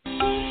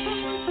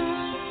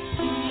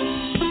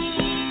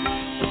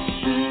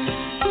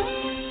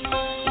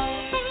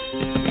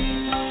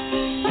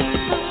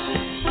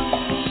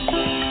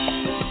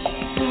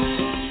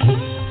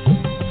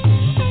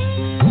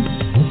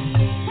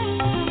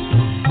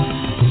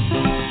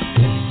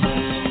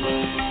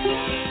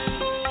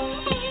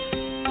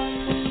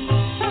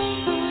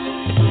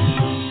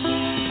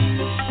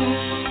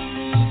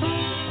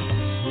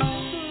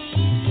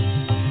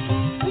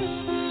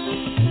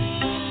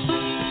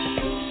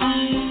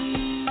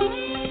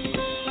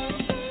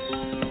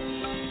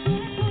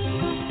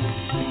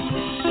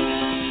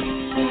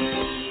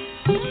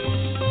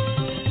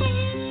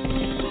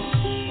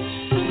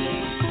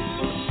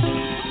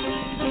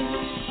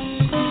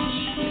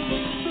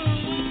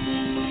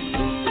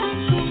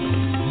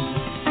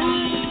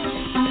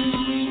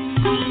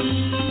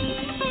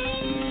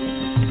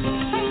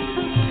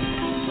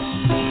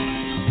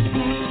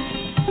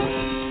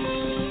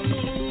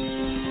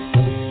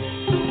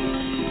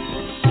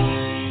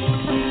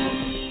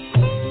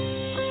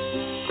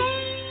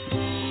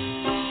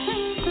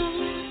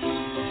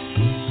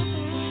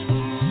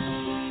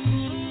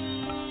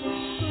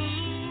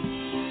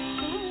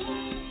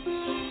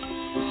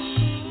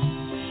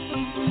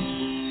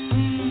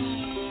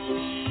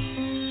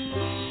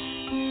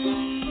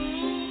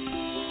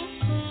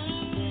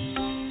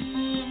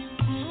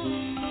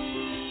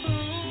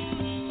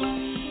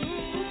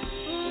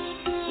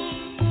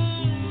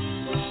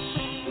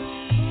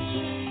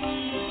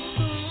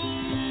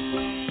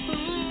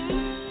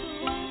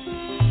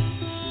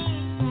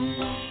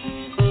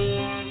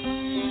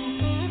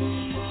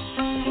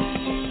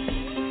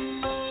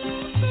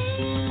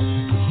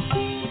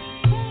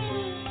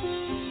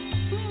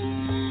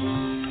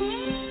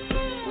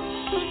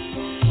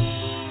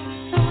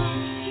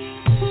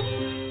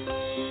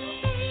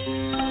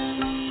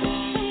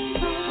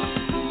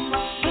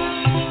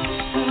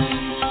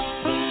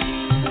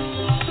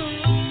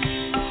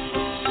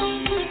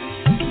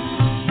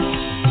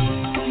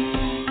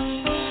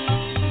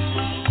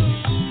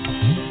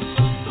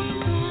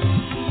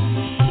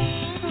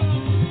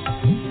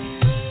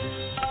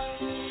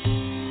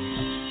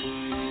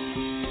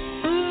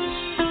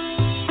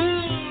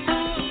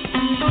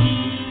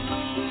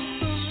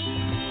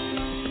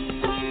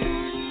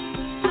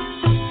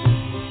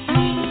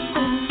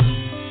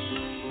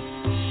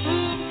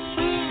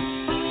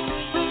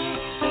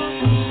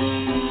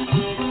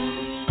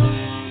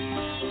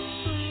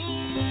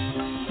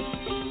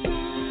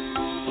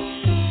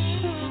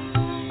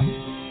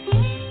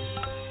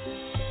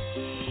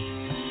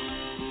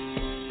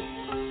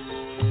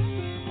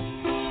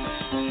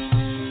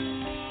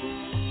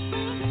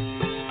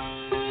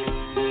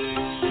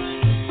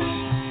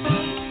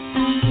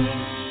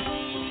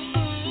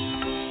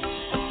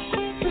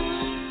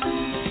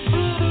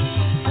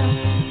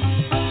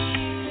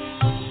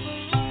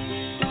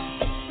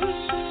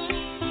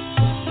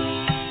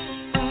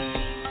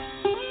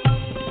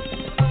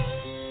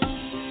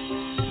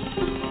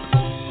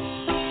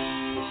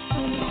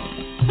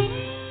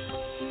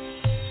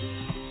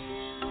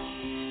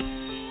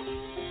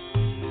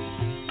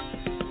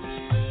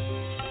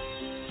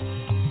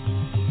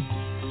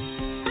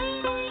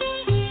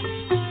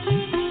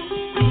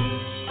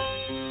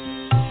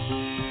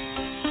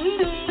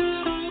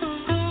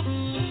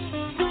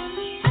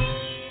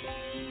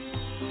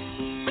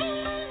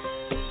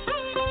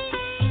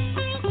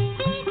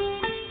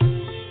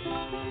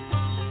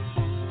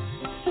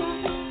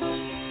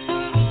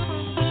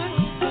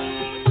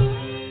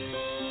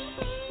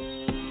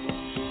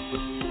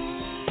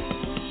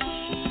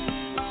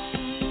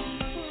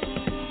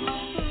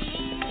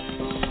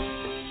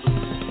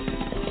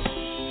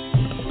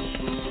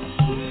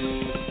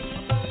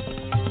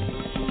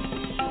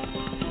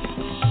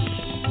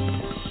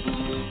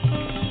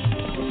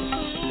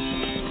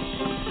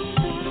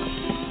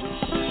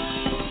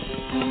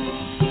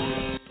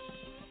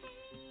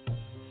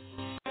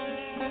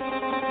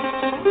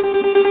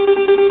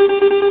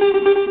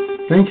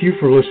 Thank you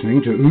for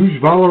listening to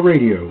Ujjvala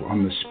Radio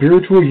on the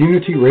Spiritual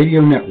Unity Radio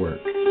Network.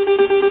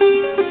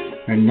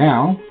 And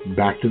now,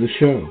 back to the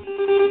show.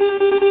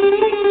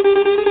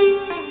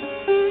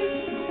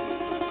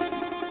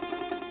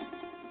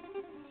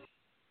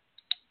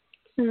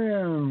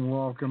 And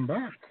welcome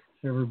back,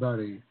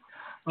 everybody.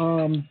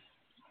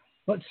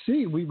 Let's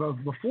see.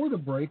 Before the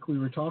break, we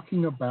were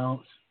talking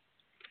about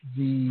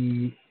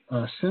the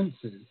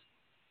senses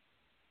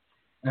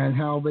and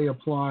how they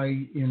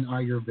apply in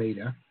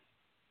Ayurveda.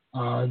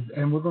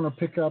 And we're going to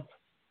pick up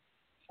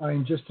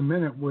in just a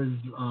minute with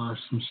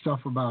some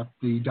stuff about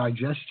the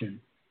digestion.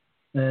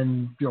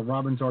 And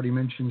Robin's already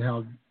mentioned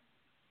how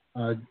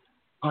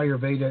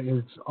Ayurveda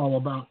is all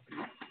about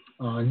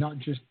not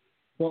just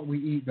what we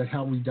eat, but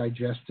how we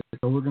digest it.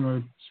 So we're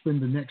going to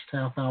spend the next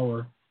half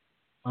hour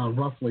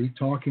roughly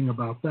talking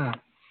about that.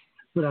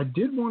 But I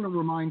did want to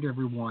remind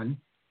everyone,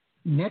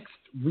 next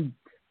week,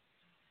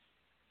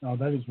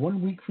 that is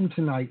 1 week from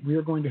tonight, we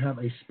are going to have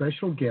a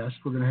special guest.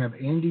 We're going to have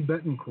Andy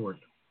Betancourt,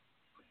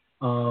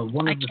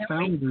 one of the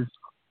founders.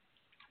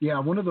 Yeah,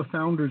 one of the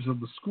founders of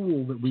the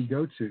school that we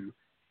go to,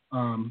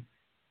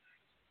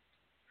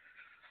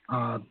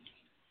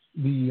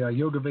 the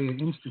Yoga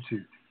Veda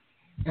Institute.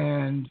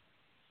 And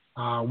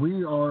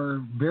we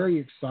are very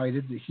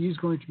excited that he's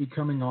going to be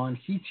coming on.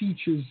 He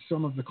teaches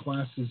some of the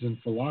classes in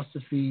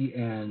philosophy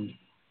and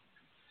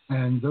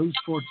those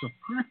sorts of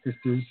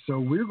practices. So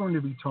we're going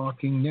to be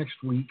talking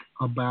next week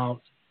about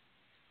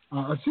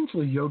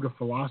essentially yoga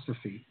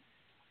philosophy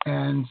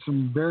and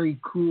some very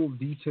cool,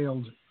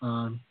 detailed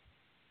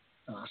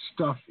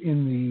stuff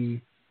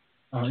in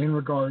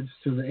regards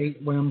to the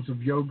 8 limbs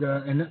of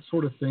yoga and that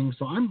sort of thing.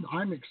 So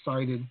I'm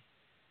excited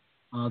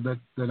that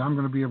I'm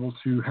going to be able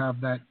to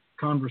have that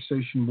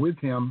conversation with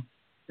him,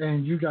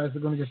 and you guys are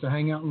going to get to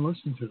hang out and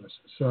listen to us.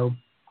 So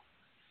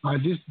I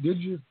just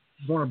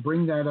want to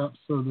bring that up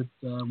so that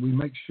we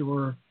make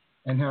sure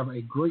and have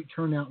a great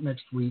turnout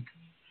next week,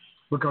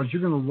 because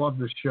you're going to love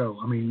this show.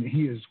 I mean,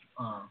 he is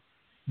a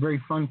very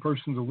fun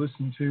person to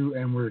listen to,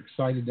 and we're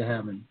excited to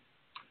have him.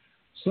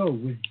 So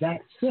with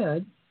that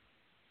said,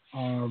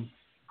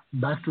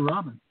 back to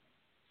Robin.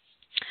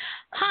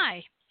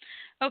 Hi.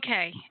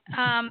 Okay.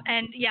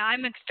 And yeah,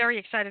 I'm very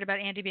excited about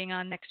Andy being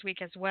on next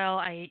week as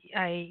well.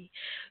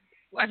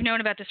 I've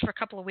known about this for a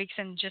couple of weeks,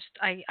 and just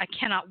I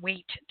cannot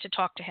wait to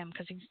talk to him,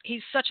 because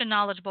he's such a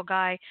knowledgeable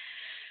guy,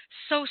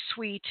 so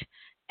sweet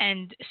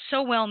and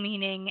so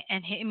well-meaning.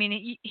 And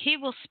he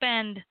will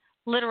spend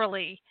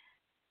literally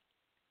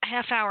a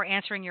half hour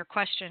answering your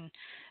question,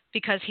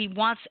 because he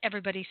wants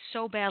everybody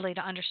so badly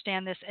to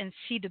understand this and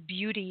see the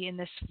beauty in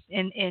this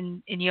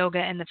in yoga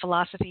and the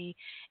philosophy.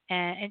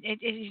 And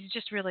he's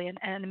just really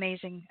an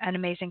amazing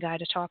guy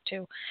to talk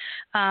to.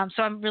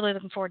 So I'm really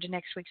looking forward to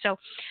next week. So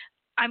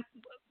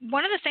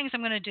one of the things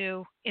I'm going to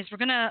do is we're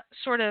going to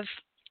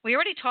we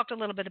already talked a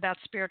little bit about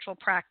spiritual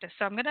practice.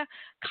 So I'm going to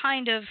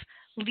kind of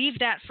leave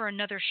that for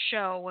another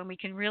show when we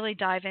can really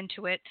dive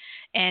into it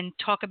and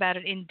talk about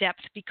it in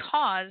depth,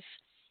 because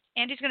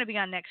Andy's going to be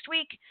on next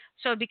week.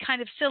 So it'd be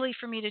kind of silly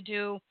for me to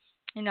do,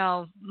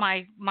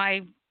 my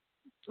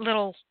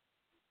little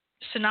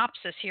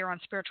synopsis here on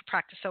spiritual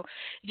practice. So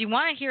if you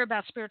want to hear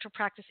about spiritual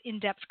practice in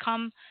depth,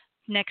 come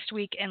next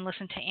week and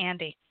listen to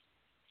Andy.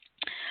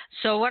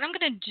 So what I'm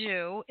going to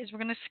do is we're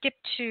going to skip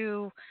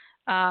to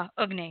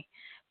Agni,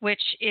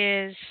 which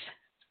is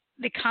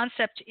the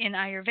concept in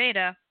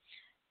Ayurveda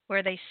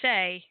where they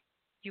say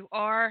you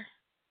are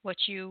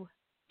what you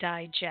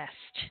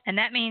digest. And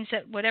that means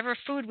that whatever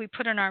food we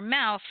put in our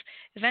mouth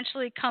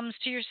eventually comes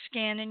to your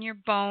skin and your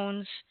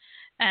bones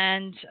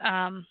and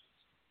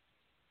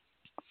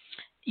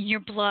your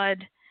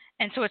blood.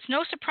 And so it's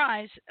no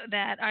surprise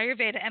that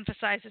Ayurveda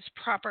emphasizes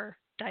proper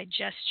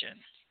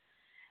digestion.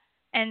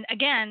 And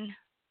again,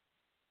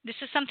 this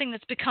is something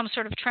that's become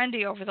sort of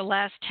trendy over the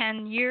last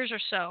 10 years or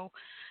so.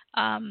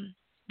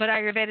 But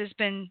Ayurveda has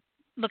been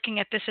looking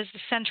at this as the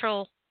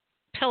central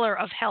pillar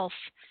of health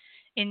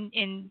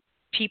in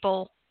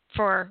people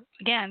for,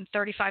 again,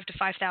 35 to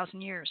 5,000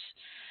 years.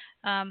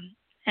 And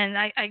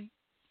that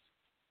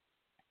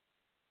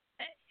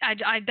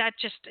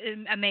just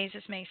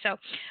amazes me. So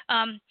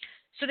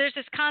there's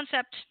this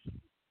concept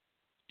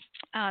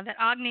that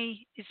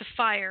Agni is the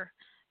fire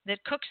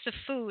that cooks the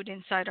food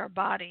inside our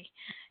body,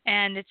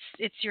 and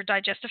it's your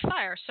digestive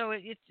fire. So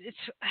it's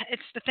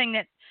the thing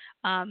that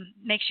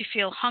makes you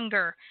feel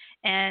hunger.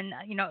 And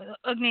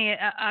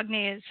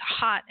Agni is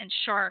hot and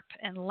sharp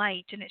and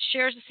light, and it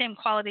shares the same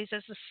qualities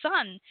as the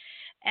sun,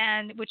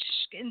 and which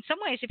in some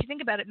ways, if you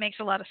think about it, makes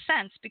a lot of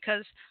sense,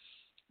 because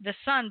the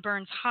sun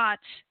burns hot,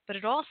 but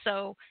it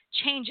also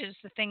changes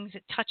the things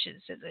it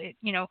touches.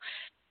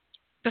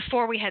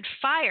 Before we had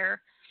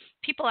fire,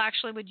 people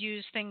actually would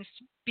use things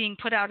being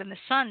put out in the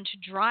sun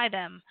to dry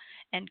them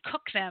and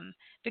cook them,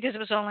 because it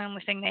was the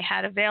only thing they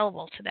had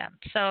available to them.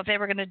 So if they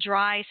were going to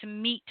dry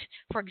some meat,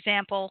 for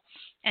example,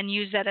 and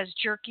use that as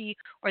jerky,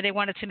 or they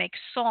wanted to make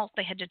salt,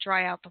 they had to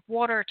dry out the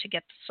water to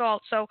get the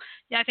salt. So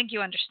yeah, I think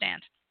you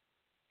understand.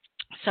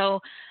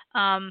 So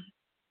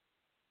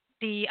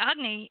the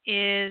Agni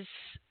is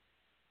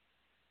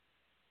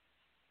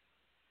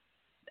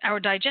our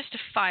digestive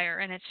fire,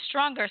 and it's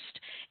strongest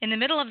in the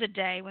middle of the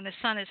day when the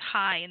sun is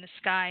high in the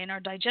sky, and our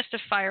digestive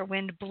fire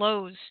wind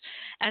blows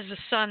as the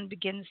sun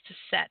begins to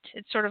set.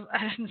 It's sort of,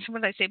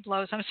 what did I say,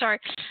 blows? I'm sorry.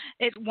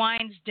 It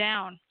winds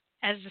down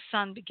as the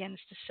sun begins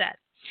to set.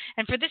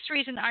 And for this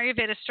reason,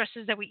 Ayurveda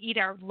stresses that we eat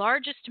our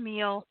largest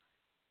meal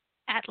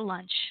at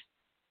lunch.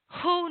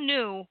 Who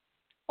knew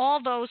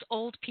all those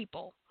old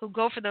people who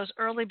go for those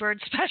early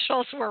bird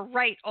specials were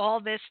right all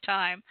this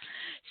time?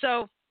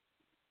 So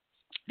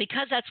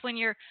because that's when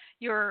your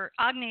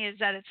Agni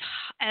is at its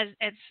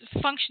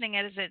functioning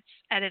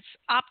at its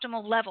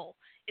optimal level,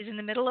 is in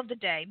the middle of the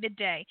day,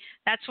 midday.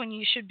 That's when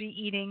you should be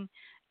eating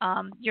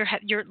your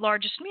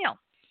largest meal,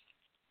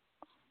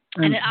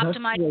 and it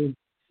optimizes.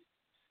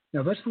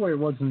 Now that's the way it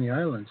was in the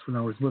islands when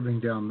I was living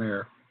down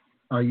there.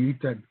 You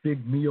eat that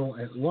big meal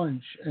at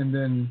lunch, and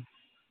then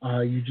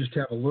you just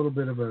have a little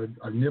bit of a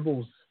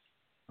nibbles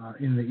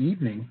in the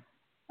evening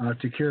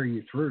to carry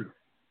you through.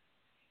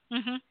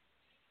 Mm-hmm.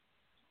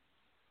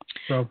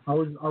 So I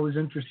was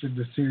interested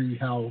to see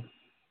how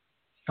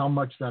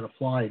much that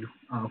applied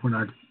when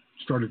I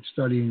started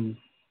studying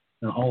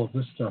all of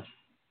this stuff.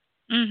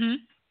 Mm-hmm.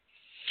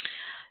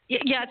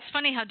 Yeah, it's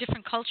funny how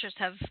different cultures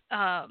have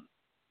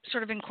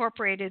sort of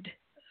incorporated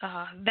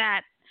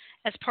that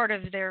as part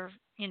of their,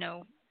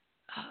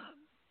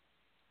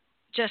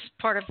 just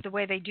part of the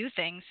way they do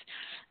things.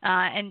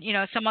 And,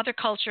 some other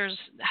cultures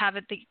have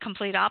it the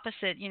complete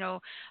opposite.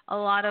 A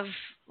lot of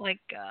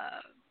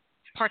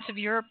parts of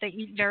Europe, they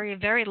eat very,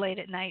 very late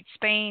at night.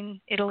 Spain,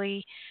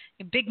 Italy,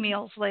 big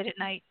meals late at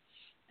night.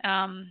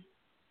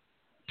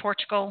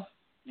 Portugal,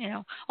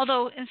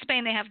 although in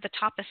Spain they have the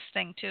tapas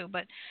thing too,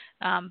 but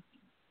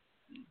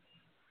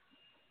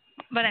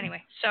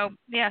anyway, so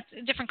yeah,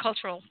 different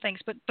cultural things.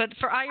 But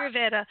for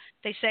Ayurveda,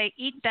 they say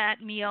eat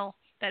that meal,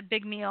 that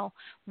big meal,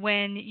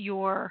 when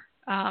your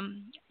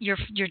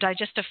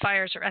digestive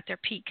fires are at their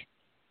peak.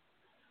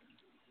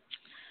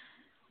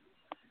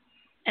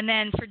 And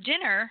then for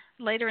dinner,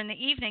 later in the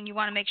evening, you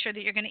want to make sure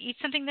that you're going to eat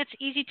something that's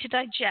easy to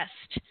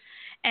digest,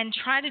 and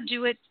try to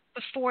do it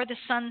before the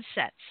sun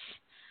sets.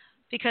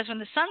 Because when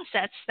the sun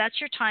sets, that's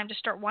your time to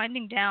start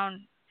winding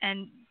down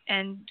and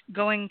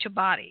going to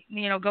body,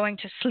 going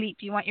to sleep.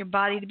 You want your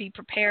body to be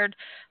prepared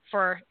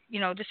for,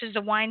 this is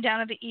the wind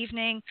down of the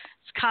evening.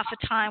 It's kapha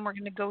time. We're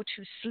going to go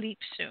to sleep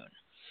soon.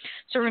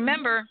 So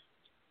remember,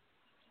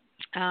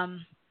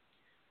 in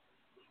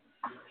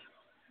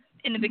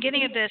the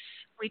beginning of this,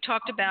 we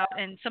talked about,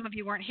 and some of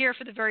you weren't here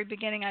for the very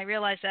beginning, I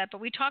realize that, but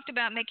we talked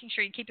about making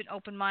sure you keep an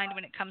open mind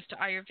when it comes to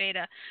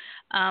Ayurveda,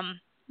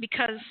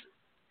 because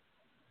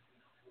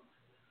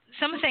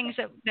some things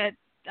that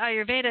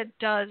Ayurveda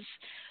does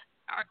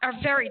are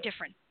very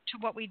different to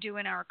what we do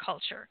in our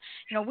culture.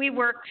 We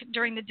work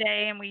during the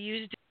day, and we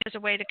use it as a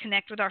way to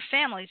connect with our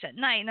families at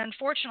night. And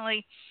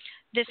unfortunately,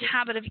 this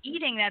habit of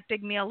eating that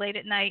big meal late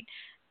at night,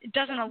 it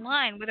doesn't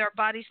align with our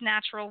body's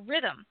natural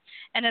rhythm.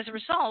 And as a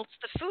result,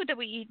 the food that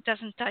we eat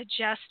doesn't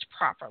digest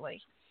properly.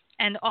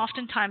 And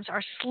oftentimes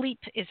our sleep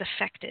is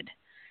affected.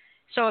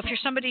 So if you're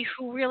somebody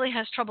who really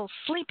has trouble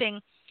sleeping,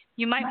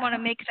 you might want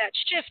to make that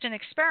shift and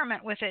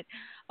experiment with it.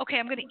 Okay,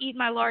 I'm going to eat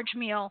my large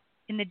meal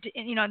in the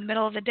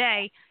middle of the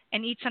day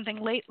and eat something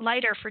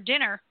lighter for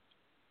dinner,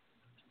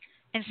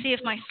 and see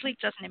if my sleep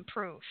doesn't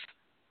improve.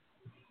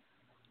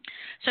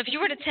 So if you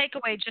were to take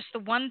away just the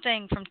one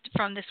thing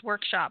from this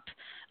workshop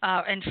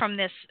and from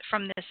this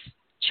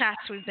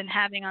chats we've been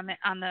having on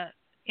the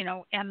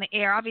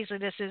air, obviously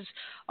this is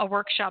a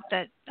workshop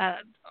that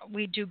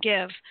we do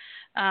give.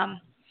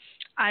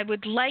 I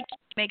would like to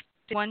make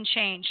one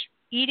change: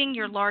 eating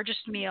your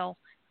largest meal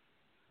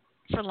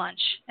for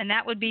lunch, and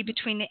that would be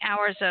between the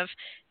hours of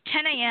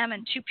 10 a.m.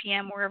 and 2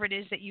 p.m. wherever it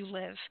is that you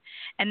live,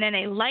 and then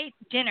a light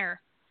dinner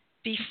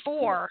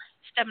before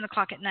 7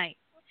 o'clock at night.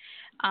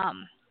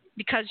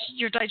 Because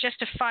your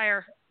digestive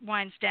fire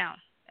winds down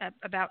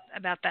about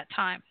that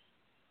time.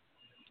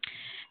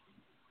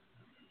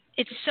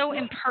 It's so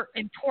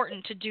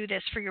important to do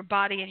this for your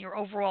body and your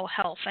overall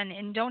health.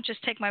 And don't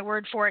just take my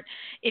word for it.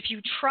 If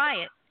you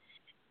try it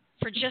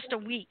for just a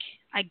week,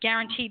 I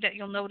guarantee that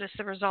you'll notice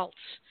the results.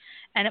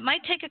 And it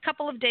might take a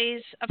couple of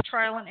days of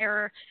trial and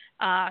error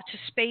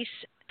to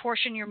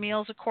portion your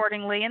meals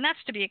accordingly, and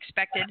that's to be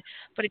expected.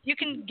 But if you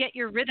can get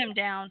your rhythm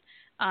down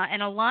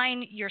and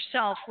align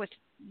yourself with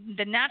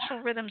the natural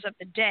rhythms of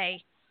the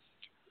day,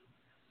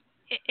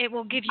 it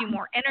will give you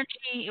more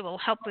energy. It will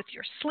help with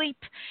your sleep.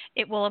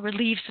 It will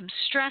relieve some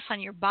stress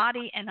on your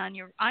body and on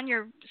your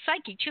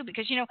psyche too,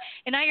 because in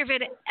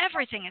Ayurveda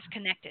everything is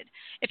connected.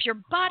 If your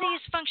body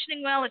is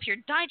functioning well, if you're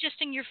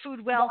digesting your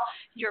food well,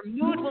 your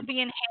mood will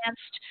be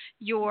enhanced.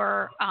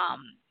 Your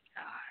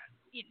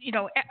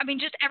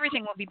just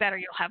everything will be better.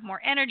 You'll have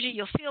more energy.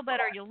 You'll feel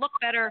better. You'll look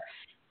better.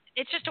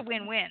 It's just a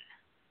win-win.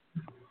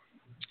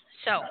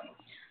 So.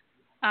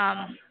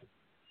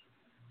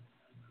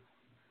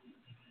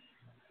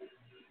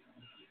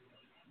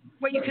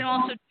 What you can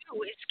also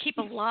do is keep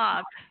a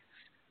log.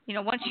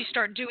 Once you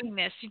start doing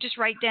this, you just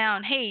write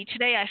down, hey,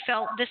 today I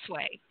felt this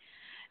way.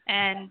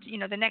 And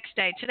the next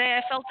day, today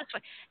I felt this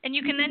way, and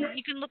you can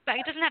look back.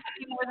 It doesn't have to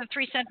be more than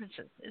 3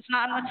 sentences.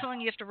 I'm not telling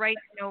you have to write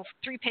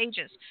 3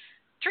 pages,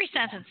 3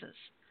 sentences,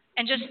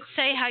 and just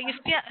say how you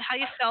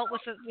felt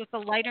with the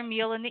lighter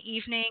meal in the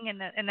evening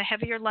and the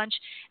heavier lunch,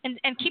 and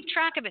keep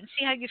track of it and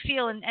see how you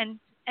feel, and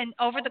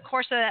over the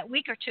course of that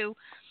week or two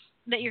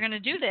that you're going to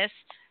do this,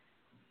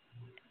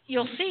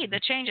 you'll see the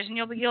changes, and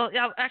you'll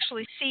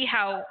actually see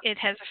how it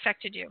has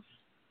affected you.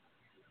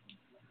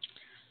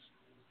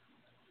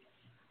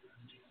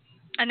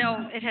 I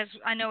know it has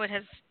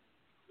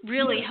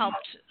really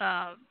helped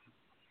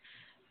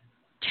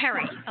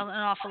Terry an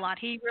awful lot.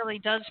 He really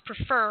does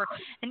prefer,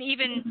 and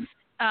even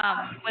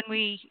when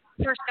we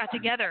first got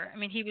together, I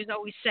mean, he would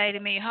always say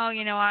to me, "Oh,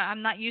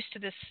 I'm not used to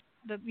this.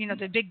 The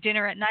big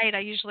dinner at night. I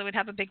usually would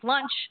have a big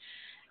lunch,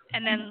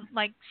 and then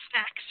like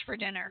snacks for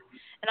dinner."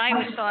 And I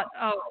always thought,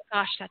 "Oh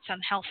gosh, that's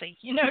unhealthy.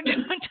 Don't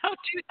do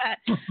that."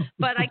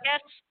 But I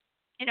guess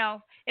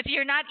if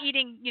you're not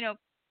eating,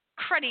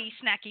 cruddy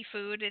snacky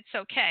food, it's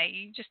okay.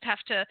 You just have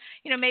to,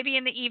 maybe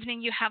in the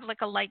evening you have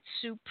like a light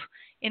soup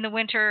in the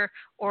winter,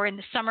 or in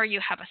the summer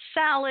you have a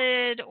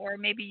salad, or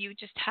maybe you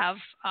just have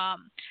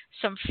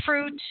some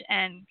fruit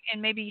and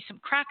maybe some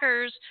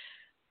crackers,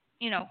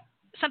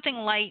 something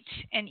light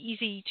and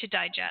easy to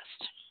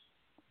digest.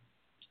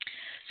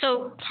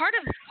 So part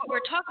of what we're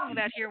talking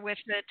about here with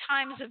the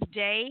times of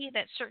day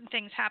that certain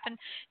things happen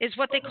is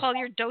what they call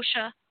your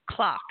dosha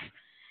clock.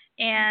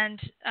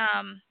 And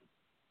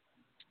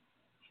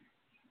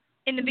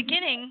in the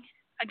beginning,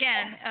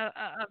 again,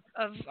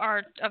 of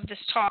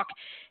this talk,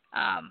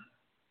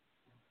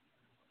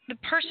 the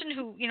person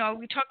who,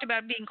 we talked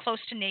about being close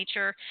to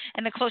nature,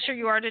 and the closer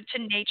you are to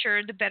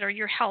nature, the better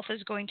your health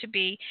is going to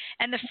be.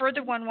 And the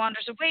further one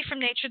wanders away from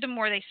nature, the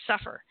more they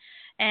suffer.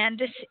 And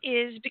this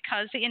is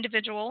because the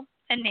individual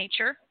and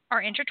nature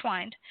are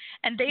intertwined.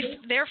 And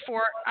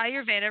therefore,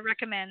 Ayurveda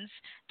recommends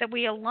that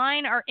we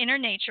align our inner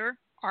nature,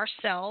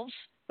 ourselves,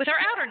 with our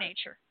outer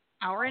nature,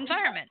 our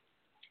environment,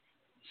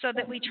 so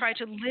that we try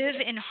to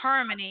live in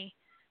harmony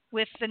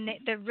with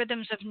the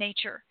rhythms of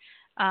nature,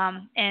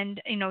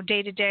 and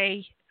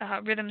day-to-day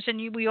rhythms.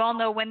 And we all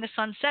know when the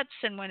sun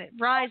sets and when it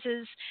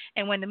rises,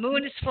 and when the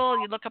moon is full.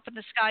 You look up in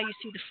the sky, you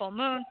see the full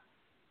moon.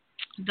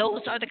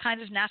 Those are the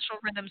kinds of natural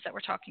rhythms that we're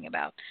talking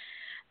about.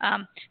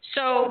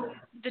 So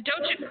the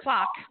dosha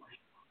clock,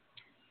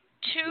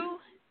 2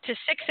 to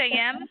 6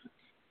 a.m.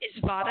 is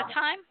Vata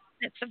time.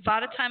 It's the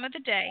Vata time of the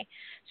day.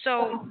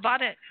 So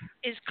Vata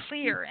is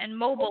clear and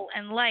mobile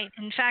and light.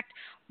 In fact,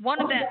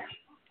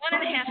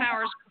 1.5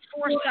 hours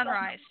before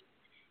sunrise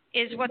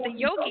is what the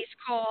yogis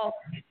call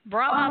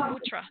Brahma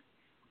Mutra.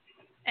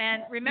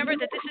 And remember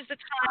that this is the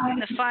time when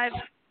the 5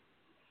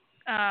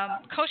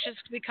 koshas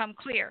become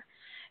clear.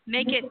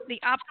 Make it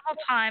the optimal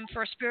time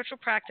for a spiritual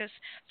practice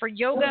for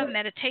yoga,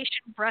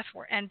 meditation, breath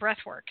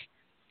work.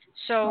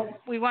 So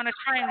we want to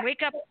try and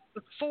wake up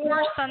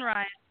before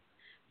sunrise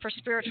for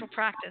spiritual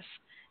practice,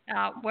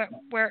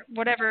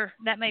 whatever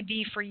that may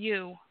be for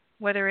you,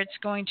 whether it's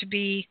going to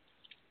be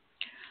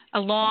a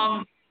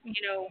long,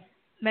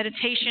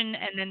 meditation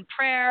and then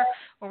prayer,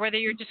 or whether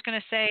you're just going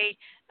to say,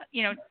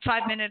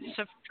 5 minutes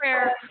of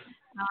prayer,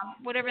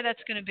 whatever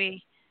that's going to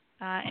be.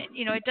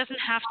 It doesn't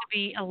have to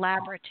be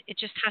elaborate. It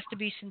just has to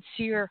be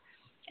sincere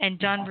and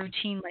done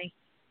routinely.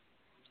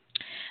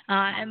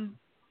 And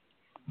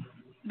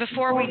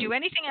before we do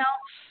anything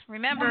else,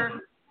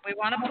 remember, we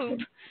want to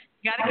poop.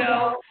 You got to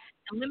go.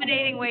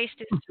 Eliminating waste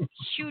is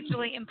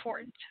hugely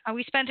important.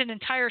 We spent an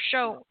entire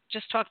show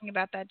just talking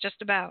about that,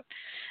 just about.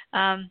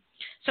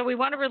 So we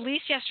want to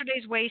release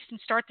yesterday's waste and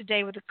start the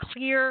day with a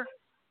clear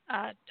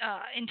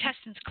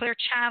intestines, clear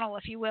channel,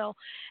 if you will.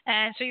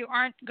 And so if you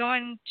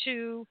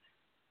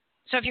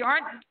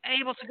aren't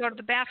able to go to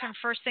the bathroom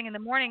first thing in the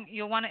morning,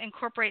 you'll want to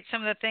incorporate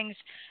some of the things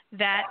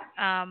that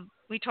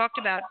we talked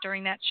about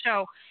during that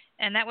show.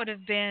 And that would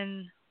have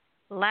been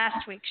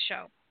last week's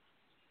show.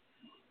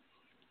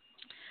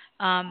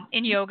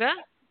 In yoga,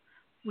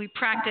 we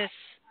practice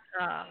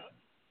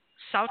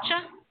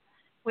saucha,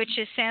 which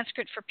is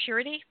Sanskrit for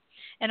purity.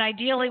 And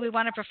ideally, we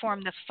want to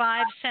perform the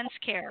 5 sense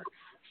care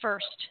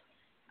first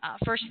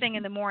thing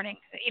in the morning,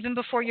 even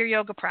before your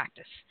yoga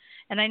practice.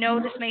 And I know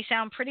this may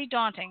sound pretty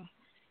daunting,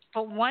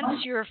 but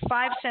once your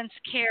 5 sense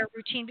care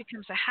routine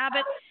becomes a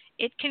habit,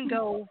 it can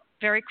go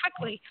very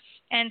quickly.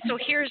 And so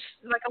here's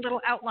like a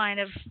little outline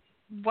of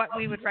what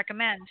we would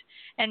recommend.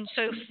 And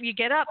so if you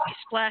get up, you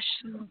splash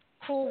some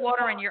cool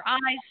water in your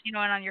eyes, and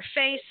on your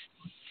face.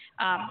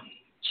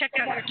 Check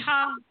out your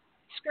tongue,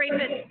 scrape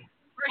it,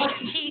 brush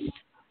your teeth,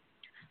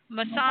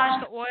 massage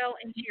the oil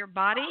into your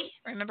body.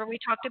 Remember we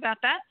talked about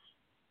that?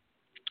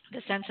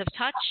 The sense of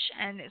touch,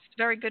 and it's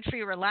very good for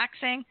you,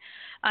 relaxing.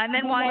 And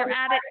then while you're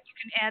at it, you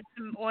can add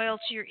some oil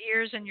to your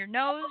ears and your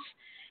nose.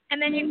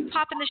 And then you can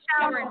pop in the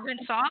shower and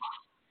rinse off.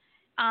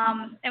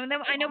 And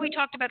then I know we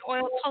talked about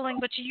oil pulling,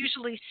 but you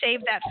usually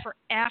save that for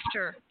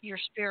after your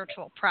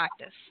spiritual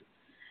practice.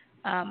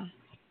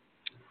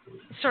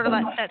 Sort of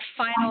that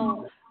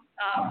final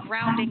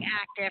grounding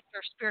act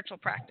after spiritual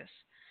practice.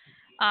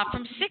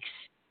 From 6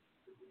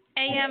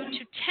 a.m. to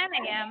 10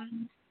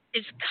 a.m.,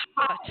 is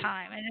kapha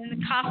time. And then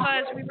the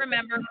kapha, as we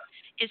remember,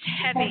 is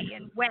heavy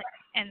and wet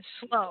and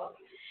slow.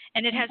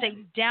 And it has a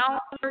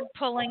downward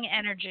pulling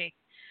energy.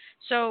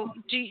 So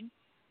do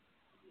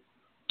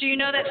you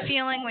know that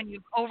feeling when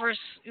you've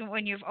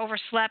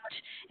overslept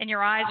and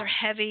your eyes are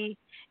heavy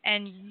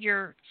and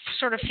you're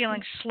sort of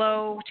feeling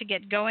slow to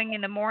get going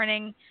in the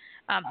morning?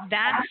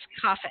 That's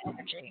kapha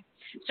energy.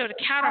 So to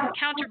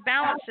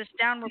counterbalance this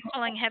downward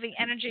pulling heavy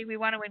energy, we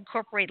want to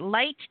incorporate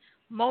light,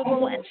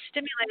 mobile, and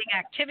stimulating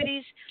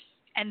activities.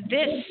 And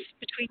this,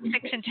 between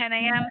 6 and 10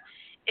 a.m.,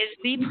 is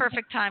the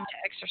perfect time to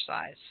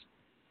exercise.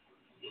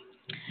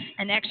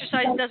 And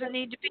exercise doesn't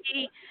need to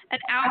be an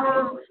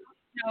hour,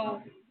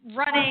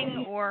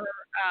 running or,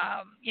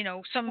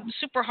 some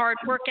super hard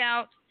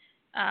workout.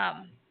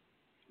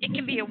 It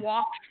can be a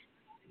walk.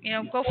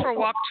 Go for a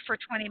walk for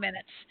 20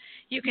 minutes.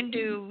 You can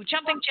do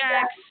jumping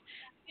jacks.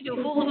 You can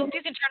do hula hoop.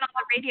 You can turn on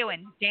the radio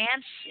and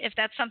dance if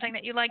that's something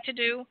that you like to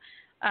do.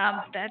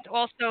 That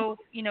also,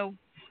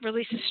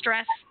 releases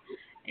stress.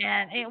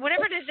 And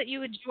whatever it is that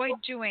you enjoy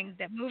doing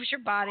that moves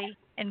your body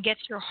and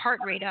gets your heart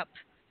rate up.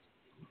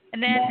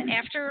 And then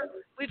after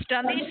we've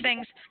done these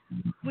things,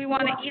 we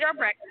want to eat our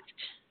breakfast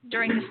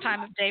during this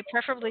time of day,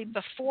 preferably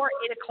before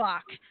 8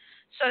 o'clock,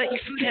 so that your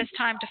food has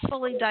time to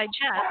fully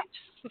digest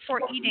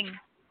before eating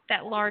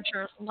that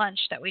larger lunch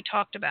that we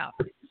talked about.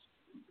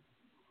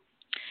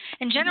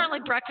 And generally,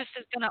 breakfast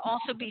is going to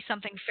also be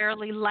something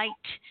fairly light,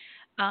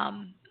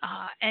 and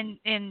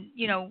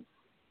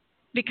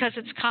because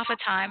it's kapha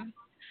time,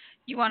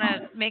 you want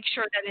to make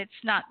sure that it's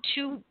not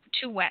too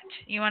wet.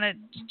 You want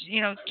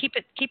to,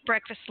 keep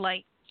breakfast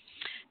light.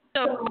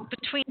 So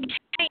between 10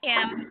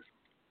 a.m.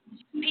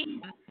 and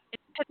p.m. is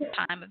pitta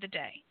time of the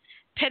day.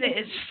 Pitta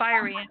is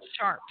fiery and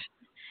sharp.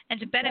 And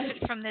to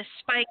benefit from this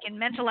spike in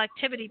mental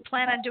activity,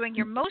 plan on doing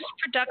your most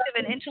productive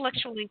and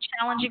intellectually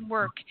challenging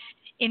work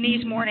in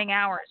these morning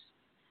hours.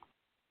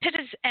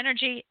 Pitta's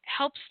energy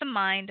helps the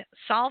mind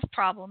solve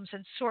problems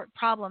and sort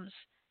problems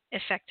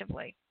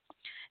effectively.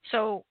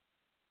 So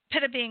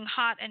Pitta being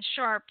hot and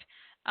sharp,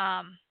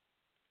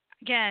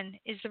 again,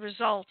 is the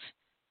result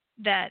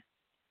that,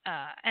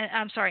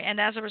 and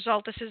as a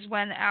result, this is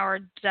when our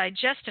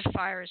digestive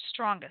fire is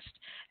strongest.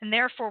 And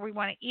therefore, we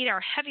want to eat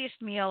our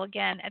heaviest meal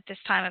again at this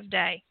time of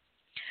day.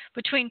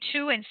 Between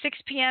 2 and 6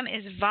 p.m.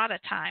 is Vata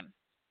time.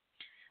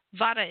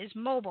 Vata is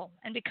mobile,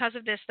 and because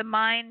of this, the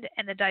mind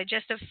and the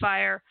digestive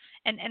fire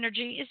and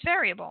energy is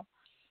variable.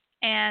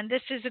 And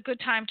this is a good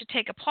time to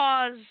take a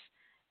pause,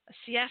 a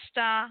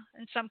siesta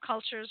in some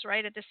cultures,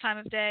 right, at this time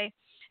of day,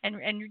 and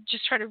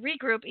just try to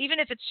regroup, even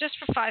if it's just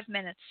for 5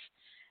 minutes.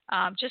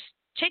 Just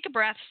take a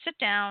breath, sit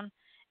down,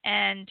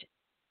 and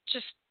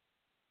just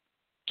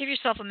give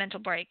yourself a mental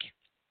break.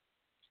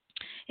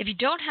 If you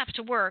don't have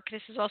to work,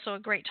 this is also a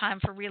great time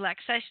for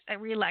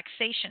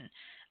relaxation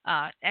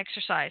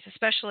exercise,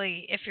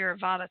 especially if you're a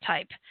Vata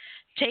type.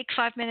 Take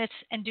 5 minutes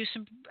and do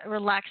some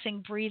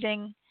relaxing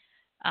breathing.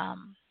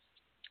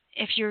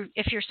 If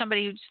you're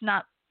somebody who's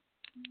not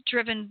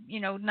driven,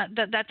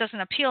 that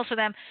doesn't appeal to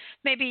them,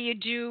 maybe you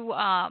do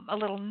a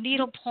little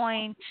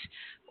needlepoint,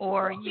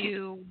 or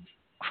you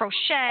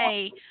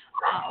crochet,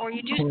 or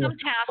you do some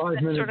tasks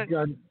that sort of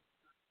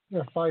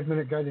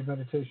 5-minute guided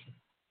meditation.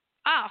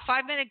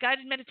 5-minute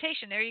guided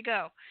meditation. There you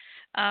go.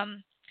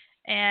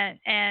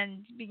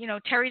 And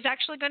Terry's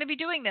actually going to be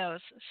doing those,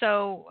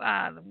 so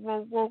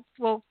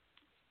we'll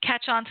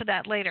catch on to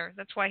that later.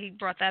 That's why he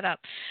brought that up.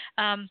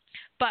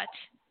 But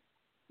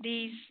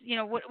these,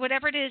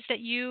 whatever it is that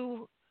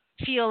you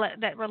feel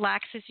that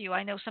relaxes you.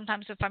 I know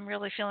sometimes if I'm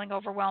really feeling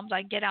overwhelmed,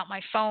 I get out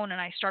my phone and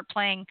I start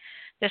playing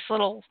this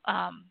little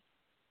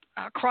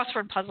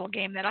crossword puzzle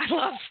game that I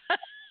love.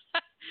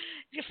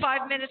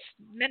 5 minutes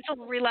mental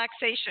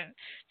relaxation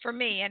for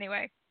me,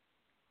 anyway.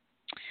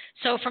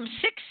 So from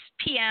 6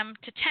 p.m.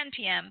 to 10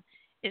 p.m.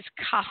 is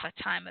kapha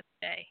time of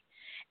the day.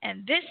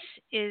 And this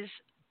is,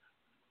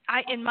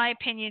 in my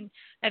opinion,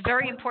 a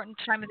very important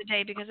time of the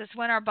day because it's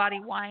when our body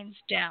winds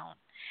down.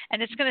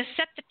 And it's going to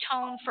set the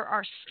tone for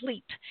our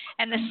sleep.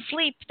 And the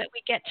sleep that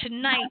we get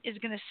tonight is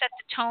going to set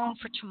the tone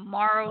for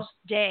tomorrow's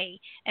day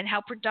and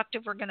how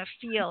productive we're going to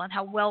feel and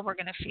how well we're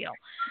going to feel.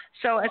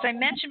 So as I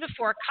mentioned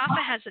before,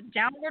 kapha has a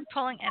downward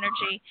pulling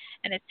energy,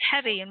 and it's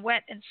heavy and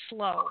wet and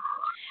slow.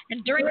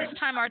 And during this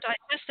time, our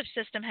digestive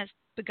system has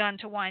begun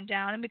to wind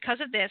down. And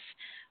because of this,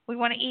 we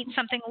want to eat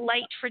something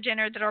light for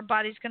dinner that our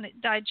body's going to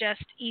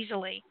digest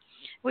easily.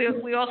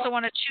 We also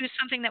want to choose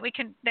something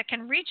that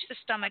can reach the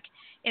stomach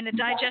in the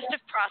digestive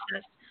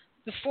process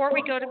before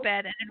we go to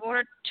bed, and in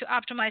order to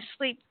optimize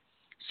sleep.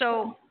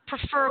 So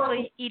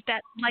preferably eat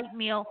that light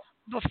meal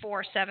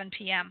before 7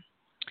 p.m.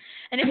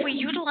 And if we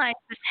utilize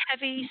this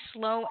heavy,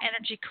 slow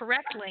energy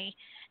correctly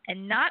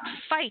and not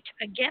fight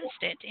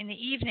against it in the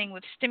evening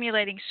with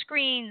stimulating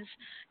screens,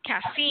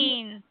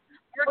 caffeine,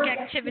 work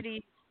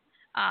activities,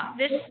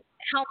 this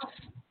helps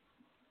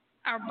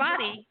our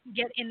body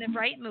get in the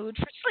right mood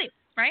for sleep,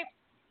 right?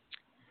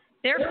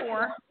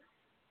 Therefore,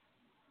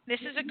 this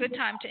is a good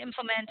time to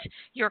implement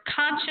your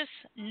conscious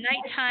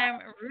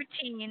nighttime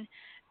routine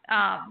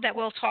that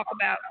we'll talk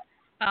about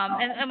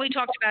And we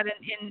talked about it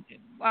in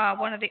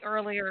one of the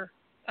earlier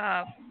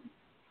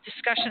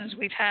discussions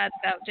we've had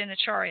about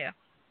dinacharya.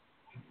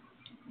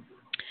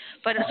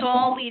 But it's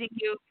all leading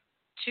you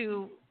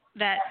to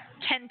that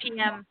 10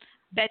 p.m.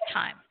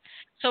 bedtime.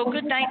 So a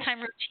good nighttime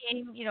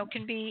routine,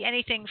 can be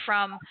anything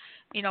from,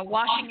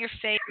 washing your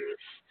face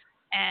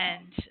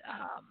and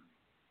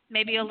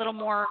maybe a little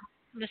more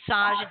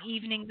massage, an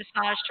evening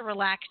massage to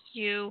relax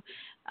you.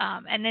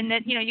 And then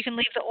you can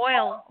leave the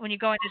oil when you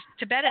go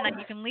to bed at night.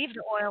 You can leave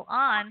the oil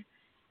on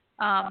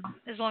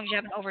as long as you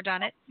haven't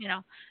overdone it.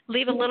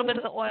 Leave a little bit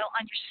of the oil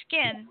on your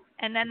skin,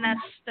 and then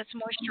that's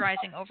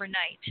moisturizing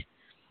overnight.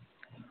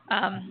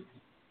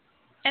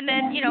 And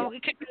then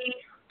it could be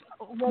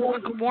a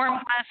warm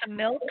glass of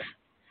milk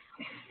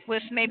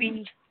with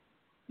maybe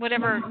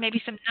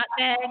some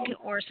nutmeg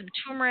or some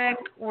turmeric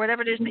or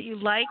whatever it is that you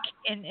like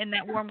in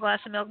that warm glass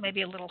of milk,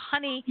 maybe a little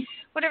honey,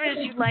 whatever it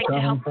is you like to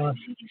help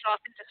ease off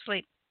into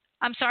sleep.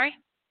 I'm sorry?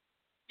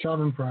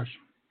 Chyavanprash.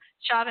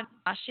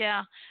 Chyavanprash,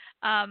 yeah.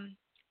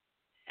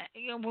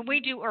 When we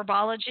do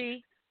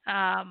herbology,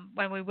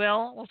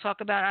 we'll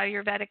talk about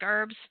Ayurvedic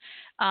herbs.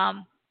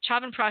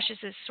 Chyavanprash is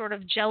this sort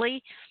of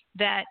jelly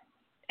that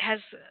has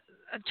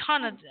a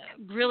ton of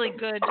really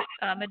good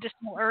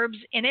medicinal herbs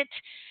in it,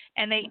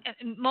 and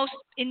most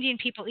Indian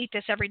people eat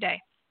this every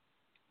day.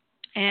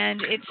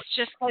 And it's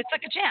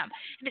like a jam,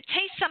 and it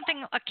tastes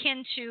something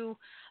akin to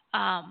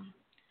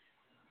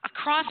a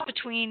cross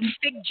between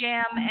fig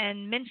jam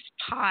and mince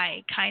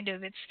pie, kind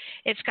of.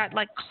 It's got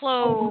like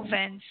clove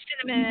and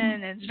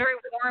cinnamon, and it's very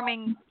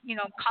warming,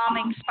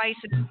 calming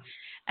spices.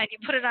 And you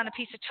put it on a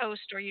piece of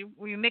toast, or you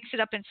mix it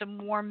up in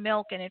some warm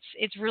milk, and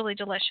it's really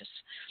delicious.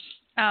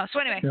 So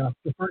anyway. Yeah,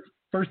 the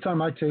first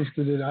time I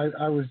tasted it,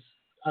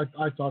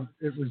 I thought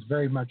it was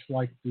very much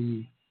like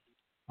the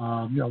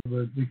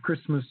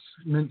Christmas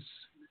mince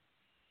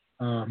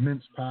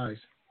pies.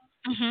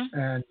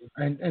 Mm-hmm.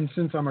 And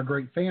since I'm a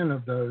great fan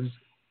of those,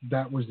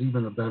 that was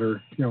even a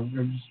better,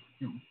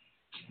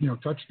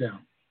 touchdown.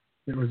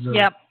 It was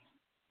a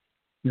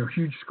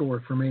huge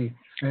score for me.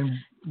 And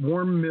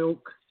warm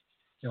milk,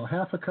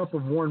 half a cup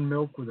of warm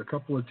milk with a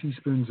couple of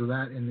teaspoons of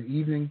that in the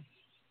evening,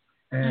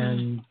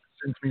 and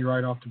sends me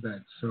right off to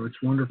bed. So it's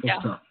wonderful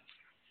stuff.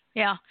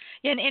 Yeah.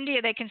 In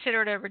India, they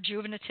consider it a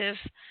rejuvenative.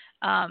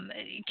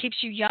 It keeps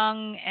you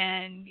young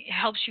and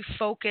helps you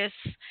focus.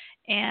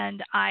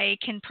 And I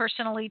can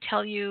personally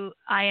tell you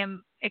I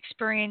am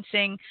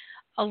experiencing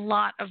a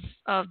lot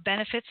of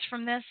benefits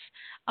from this.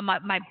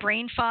 My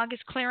brain fog is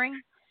clearing.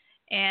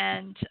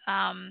 And,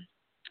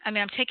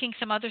 I'm taking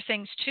some other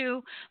things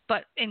too,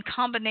 but in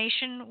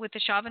combination with the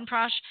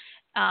Chyavanprash,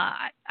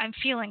 I'm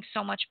feeling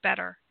so much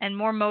better and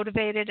more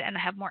motivated, and I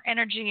have more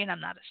energy, and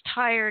I'm not as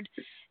tired.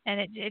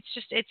 And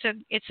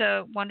it's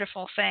a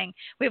wonderful thing.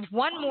 We have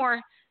one more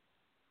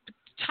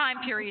time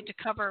period to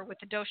cover with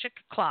the doshic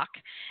clock,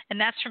 and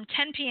that's from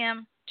 10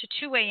 p.m. to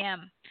 2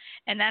 a.m.,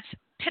 and that's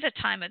pitta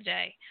time of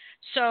day.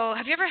 So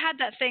have you ever had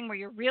that thing where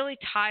you're really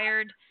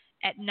tired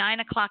at 9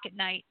 o'clock at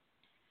night,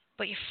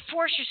 but you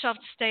force yourself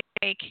to stay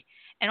awake,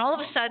 and all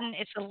of a sudden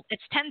it's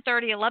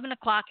 10:30, 11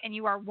 o'clock, and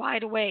you are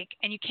wide awake,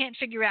 and you can't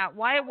figure out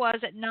why it was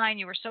at 9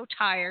 you were so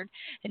tired,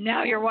 and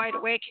now you're wide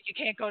awake and you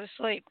can't go to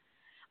sleep?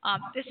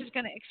 This is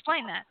going to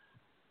explain that.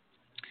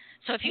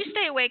 So if you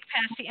stay awake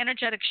past the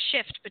energetic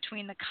shift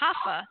between the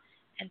kapha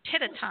and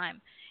pitta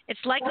time,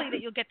 it's likely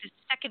that you'll get this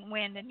second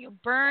wind, and you're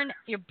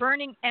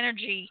burning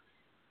energy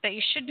that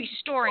you should be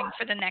storing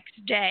for the next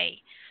day.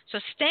 So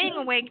staying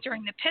awake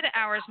during the pitta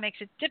hours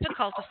makes it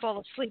difficult to fall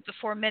asleep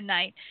before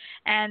midnight,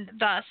 and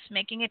thus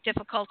making it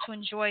difficult to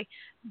enjoy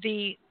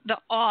the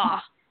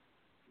awe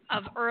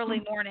of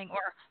early morning,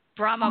 or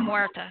Brahma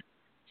Muerta.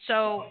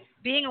 So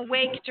being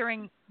awake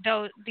during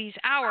these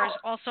hours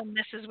also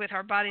messes with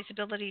our body's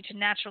ability to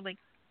naturally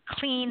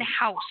clean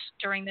house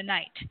during the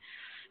night.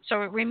 So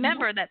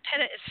remember that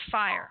pitta is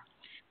fire,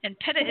 and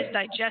pitta is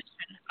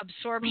digestion,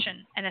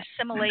 absorption, and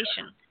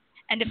assimilation.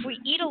 And if we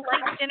eat a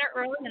light dinner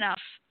early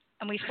enough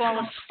and we fall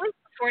asleep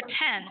before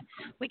 10,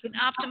 we can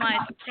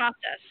optimize the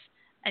process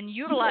and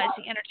utilize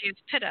the energy of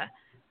pitta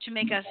to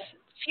make us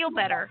feel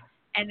better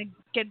and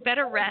get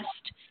better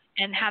rest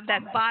and have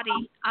that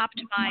body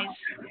optimize,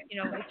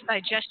 its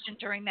digestion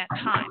during that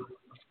time.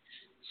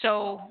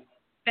 So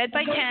bed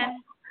by 10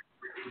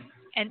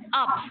 and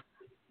up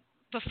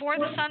before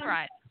the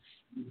sunrise.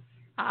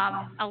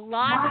 A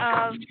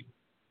lot of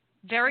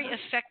very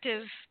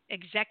effective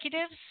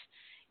executives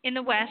in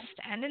the West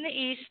and in the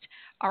East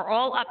are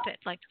all up at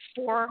like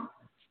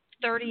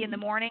 4:30 in the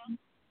morning,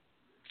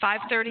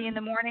 5:30 in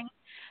the morning.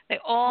 They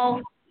all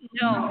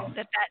know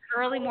that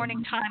early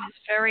morning time is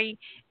very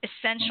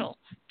essential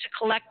to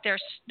collect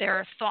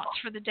their thoughts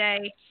for the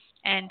day,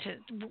 and to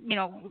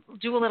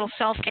do a little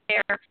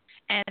self-care,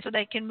 and so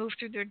they can move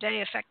through their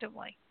day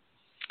effectively.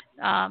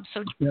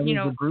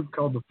 There's a group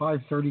called the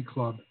 5:30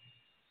 Club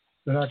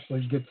that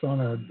actually gets on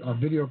a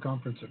video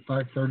conference at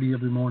 5:30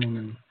 every morning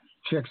and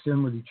checks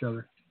in with each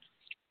other.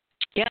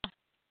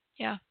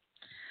 Yeah.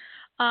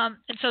 And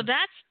so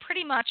that's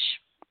pretty much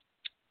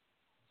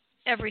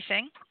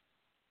everything.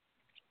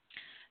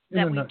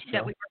 that we were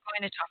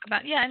going to talk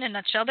about. Yeah, in a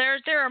nutshell,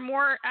 there are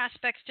more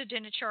aspects to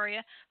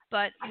dinacharya,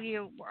 but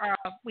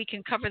we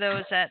can cover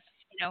those at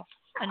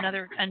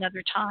another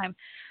time.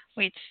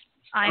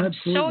 I'm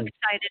Absolutely. so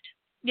excited.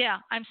 Yeah,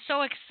 I'm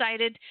so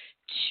excited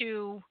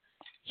to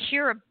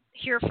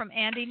hear from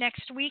Andy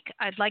next week.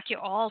 I'd like you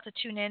all to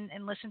tune in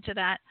and listen to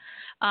that.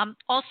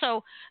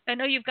 Also, I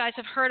know you guys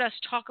have heard us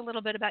talk a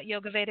little bit about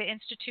Ayurveda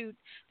Institute.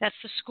 That's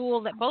the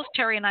school that both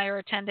Terry and I are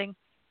attending.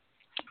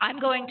 I'm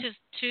going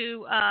to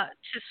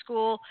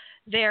school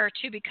there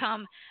to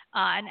become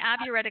an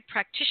Ayurvedic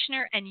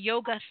practitioner and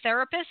yoga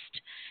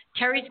therapist.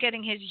 Terry's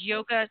getting his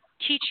yoga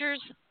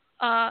teacher's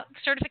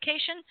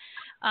certification,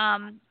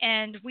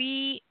 and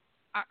we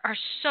are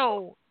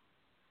so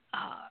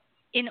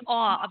in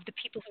awe of the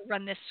people who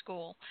run this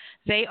school.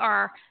 They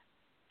are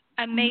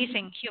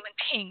amazing human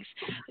beings.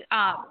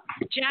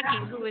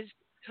 Jackie,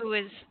 who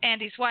is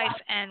Andy's wife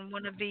and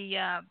one of the,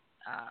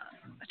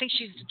 I think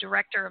she's the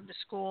director of the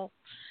school.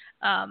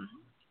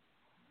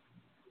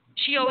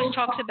 She always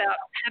talks about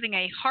having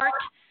a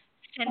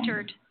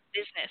heart-centered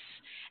business,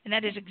 and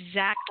that is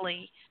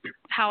exactly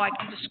how I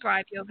can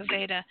describe Yoga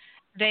Veda.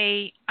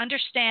 They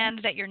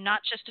understand that you're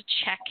not just a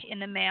check in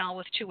the mail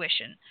with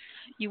tuition.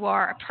 You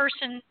are a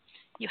person,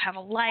 you have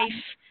a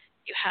life,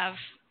 you have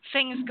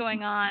things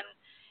going on,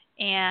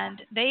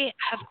 and they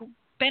have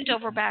bent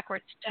over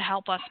backwards to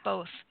help us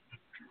both.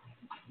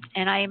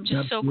 And I am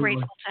just so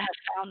grateful to have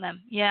found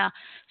them. Yeah,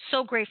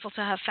 so grateful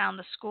to have found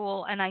the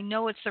school. And I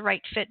know it's the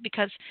right fit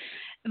because,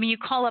 you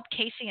call up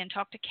Casey and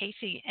talk to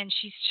Casey, and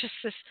she's just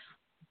this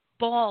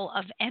ball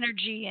of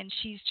energy, and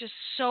she's just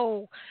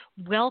so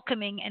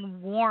welcoming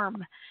and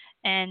warm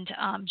and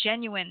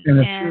genuine. And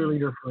a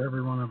cheerleader for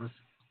every one of us.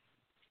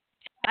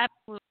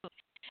 Absolutely.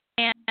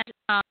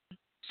 And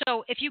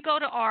so if you go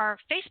to our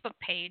Facebook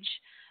page,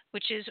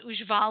 which is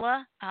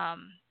Ujjvala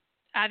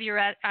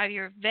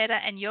Ayurveda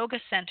and Yoga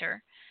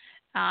Center,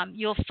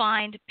 you'll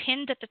find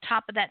pinned at the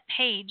top of that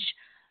page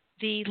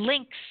the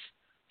links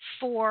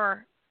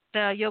for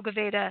the Yoga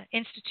Veda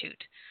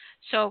Institute.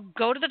 So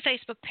go to the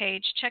Facebook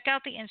page, check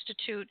out the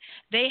Institute.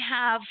 They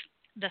have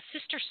the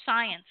Sister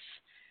Science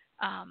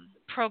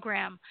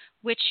program,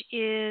 which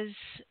is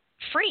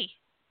free.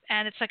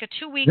 And it's like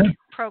a 2-week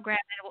program.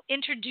 It will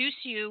introduce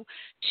you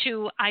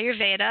to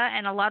Ayurveda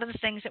and a lot of the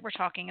things that we're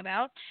talking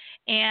about.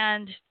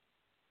 And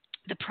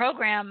the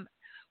program,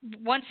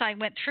 once I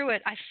went through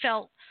it, I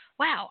felt,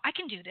 wow, I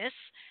can do this.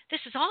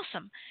 This is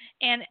awesome.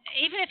 And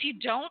even if you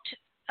don't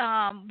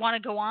want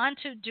to go on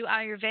to do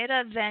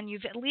Ayurveda, then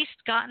you've at least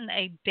gotten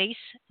a base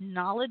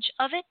knowledge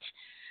of it.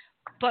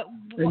 But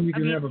and you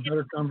can have a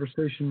better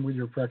conversation with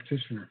your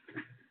practitioner.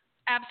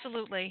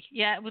 Absolutely.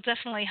 Yeah, it will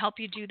definitely help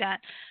you do that.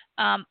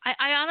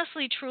 I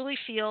honestly, truly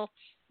feel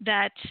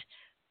that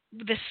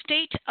the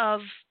state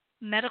of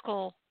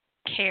medical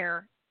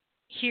care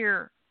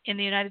here in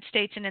the United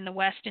States and in the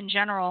West in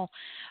general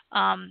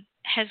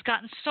has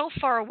gotten so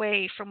far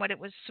away from what it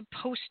was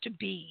supposed to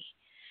be,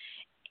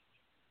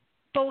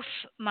 both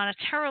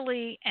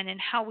monetarily and in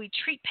how we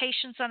treat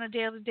patients on a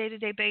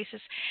day-to-day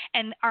basis,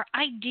 and our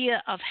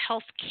idea of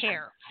health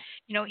care.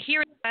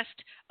 Here in the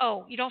West,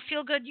 you don't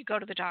feel good, you go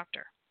to the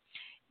doctor.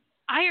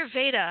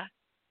 Ayurveda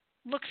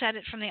looks at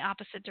it from the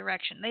opposite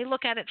direction. They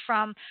look at it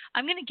from,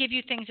 I'm going to give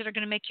you things that are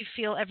going to make you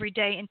feel every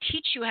day and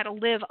teach you how to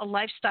live a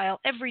lifestyle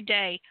every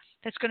day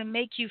that's going to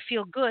make you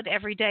feel good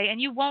every day, and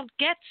you won't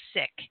get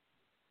sick.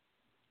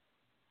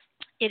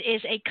 It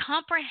is a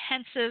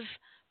comprehensive,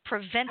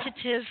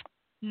 preventative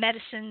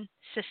medicine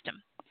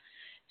system.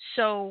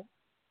 So,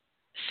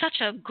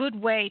 such a good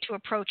way to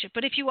approach it.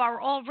 But if you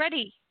are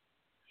already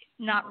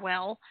not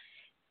well,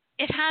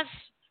 it has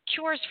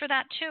cures for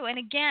that too. And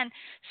again,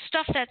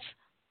 stuff that's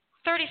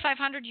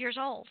 3,500 years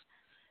old.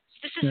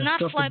 This is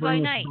not fly by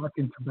night. Back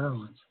into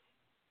balance.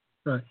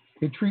 Right.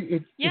 It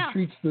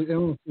treats the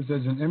illnesses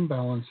as an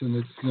imbalance, and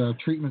it's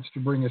treatments to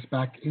bring us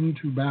back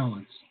into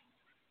balance.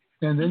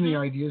 And then the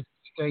idea is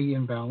to stay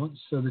in balance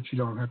so that you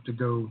don't have to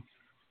go,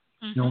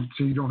 so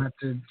you don't have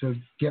to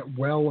get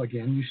well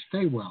again. You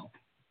stay well.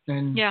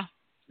 And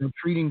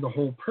treating the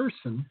whole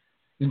person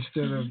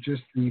instead of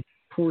just the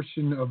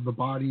portion of the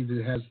body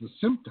that has the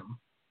symptom,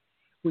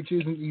 which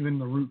isn't even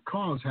the root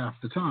cause half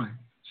the time.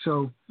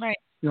 So,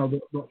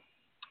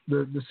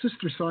 the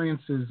sister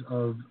sciences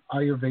of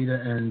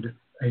Ayurveda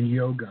and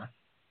yoga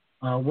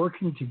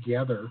working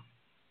together,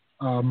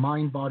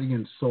 mind, body,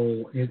 and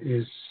soul, it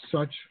is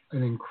such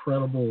an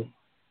incredible,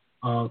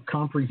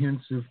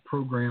 comprehensive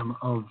program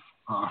of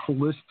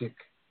holistic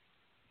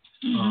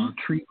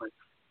treatment.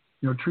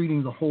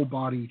 Treating the whole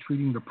body,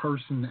 treating the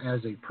person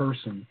as a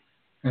person,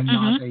 and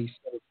not a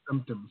set of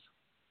symptoms.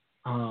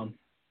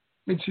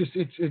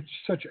 It's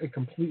such a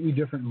completely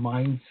different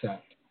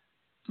mindset.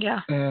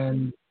 Yeah.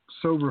 And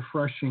so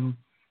refreshing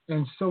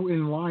and so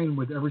in line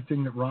with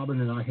everything that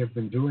Robin and I have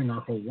been doing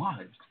our whole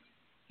lives.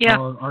 Yeah.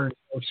 Our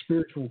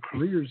spiritual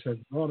careers have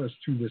brought us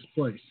to this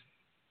place.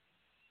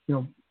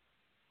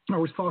 I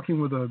was talking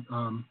with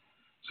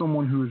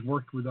someone who has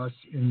worked with us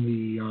in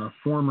the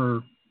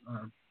former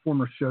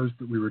shows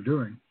that we were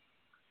doing.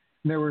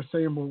 And they were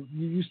saying, well,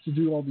 you used to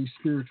do all these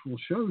spiritual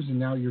shows and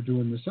now you're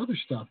doing this other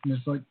stuff. And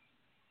it's like,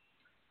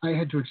 I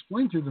had to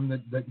explain to them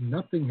that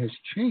nothing has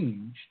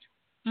changed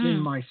in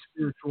my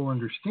spiritual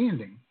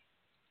understanding.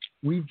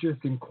 We've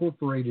just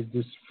incorporated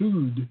this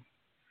food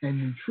and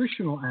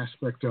nutritional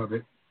aspect of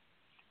it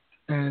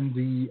and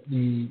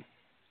the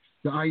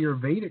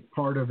Ayurvedic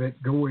part of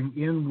it going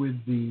in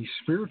with the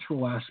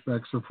spiritual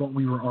aspects of what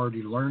we were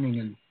already learning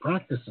and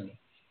practicing.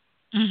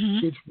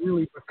 It's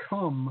really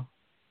become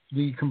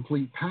the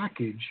complete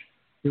package.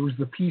 It was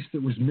the piece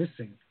that was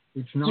missing.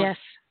 It's not a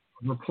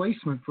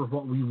replacement for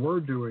what we were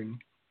doing.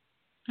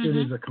 It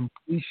is a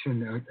completion,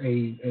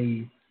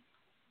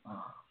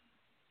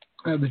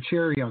 the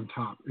cherry on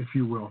top, if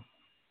you will,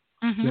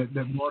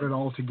 that brought it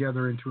all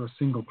together into a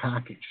single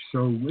package.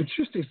 So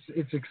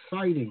it's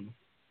exciting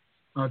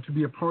to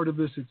be a part of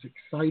this. It's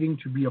exciting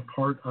to be a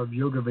part of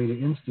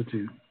Ayurveda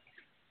Institute.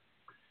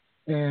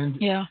 And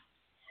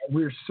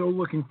we're so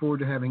looking forward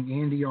to having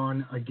Andy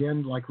on.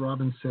 Again, like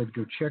Robin said,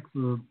 go check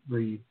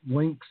the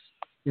links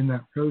in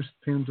that post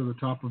pinned to the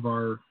top of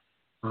our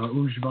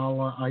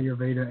Ujjvala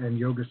Ayurveda and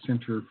Yoga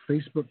Center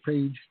Facebook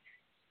page.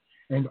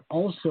 And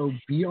also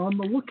be on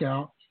the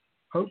lookout.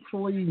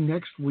 Hopefully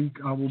next week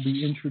I will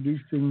be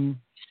introducing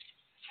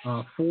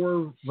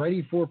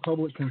ready for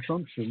public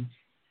consumption,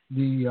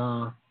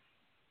 the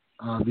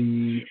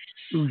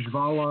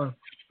Ujjvala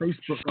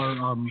Facebook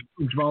or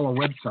Ujjvala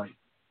website.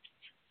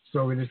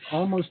 So it is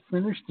almost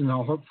finished, and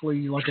I'll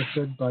hopefully, like I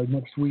said, by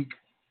next week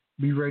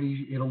be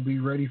ready. It'll be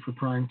ready for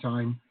prime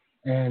time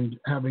and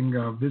having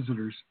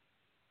visitors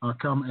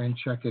come and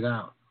check it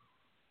out.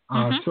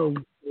 So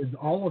with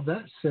all of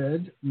that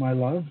said, my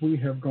love, we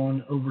have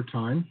gone over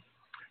time,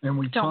 and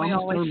we promised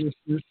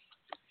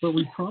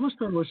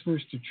our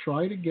listeners to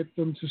try to get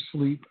them to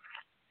sleep.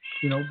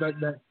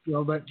 That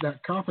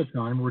kapha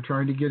time. We're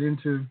trying to get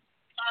into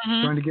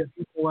trying to get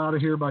people out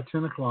of here by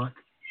 10 o'clock.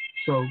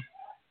 So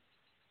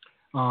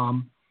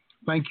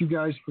thank you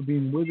guys for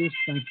being with us.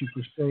 Thank you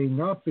for staying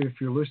up. If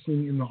you're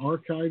listening in the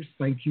archives,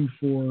 thank you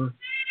for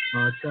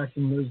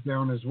tracking those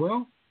down as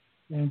well.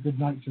 And good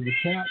night to the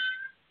cat.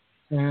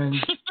 And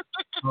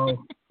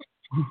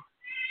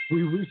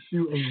we wish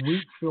you a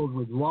week filled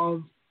with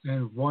love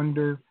and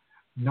wonder.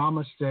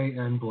 Namaste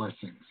and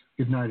blessings.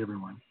 Good night,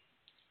 everyone.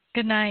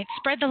 Good night.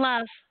 Spread the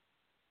love.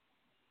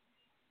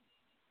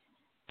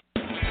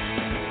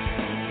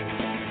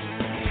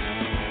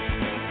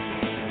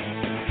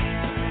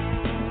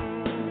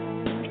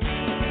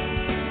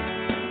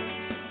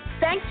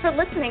 Thanks for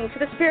listening to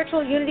the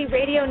Spiritual Unity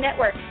Radio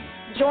Network.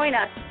 Join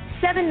us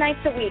 7 nights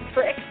a week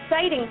for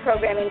exciting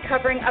programming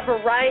covering a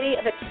variety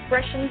of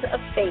expressions of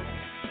faith.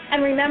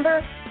 And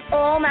remember,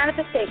 all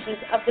manifestations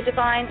of the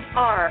divine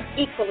are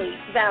equally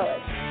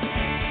valid.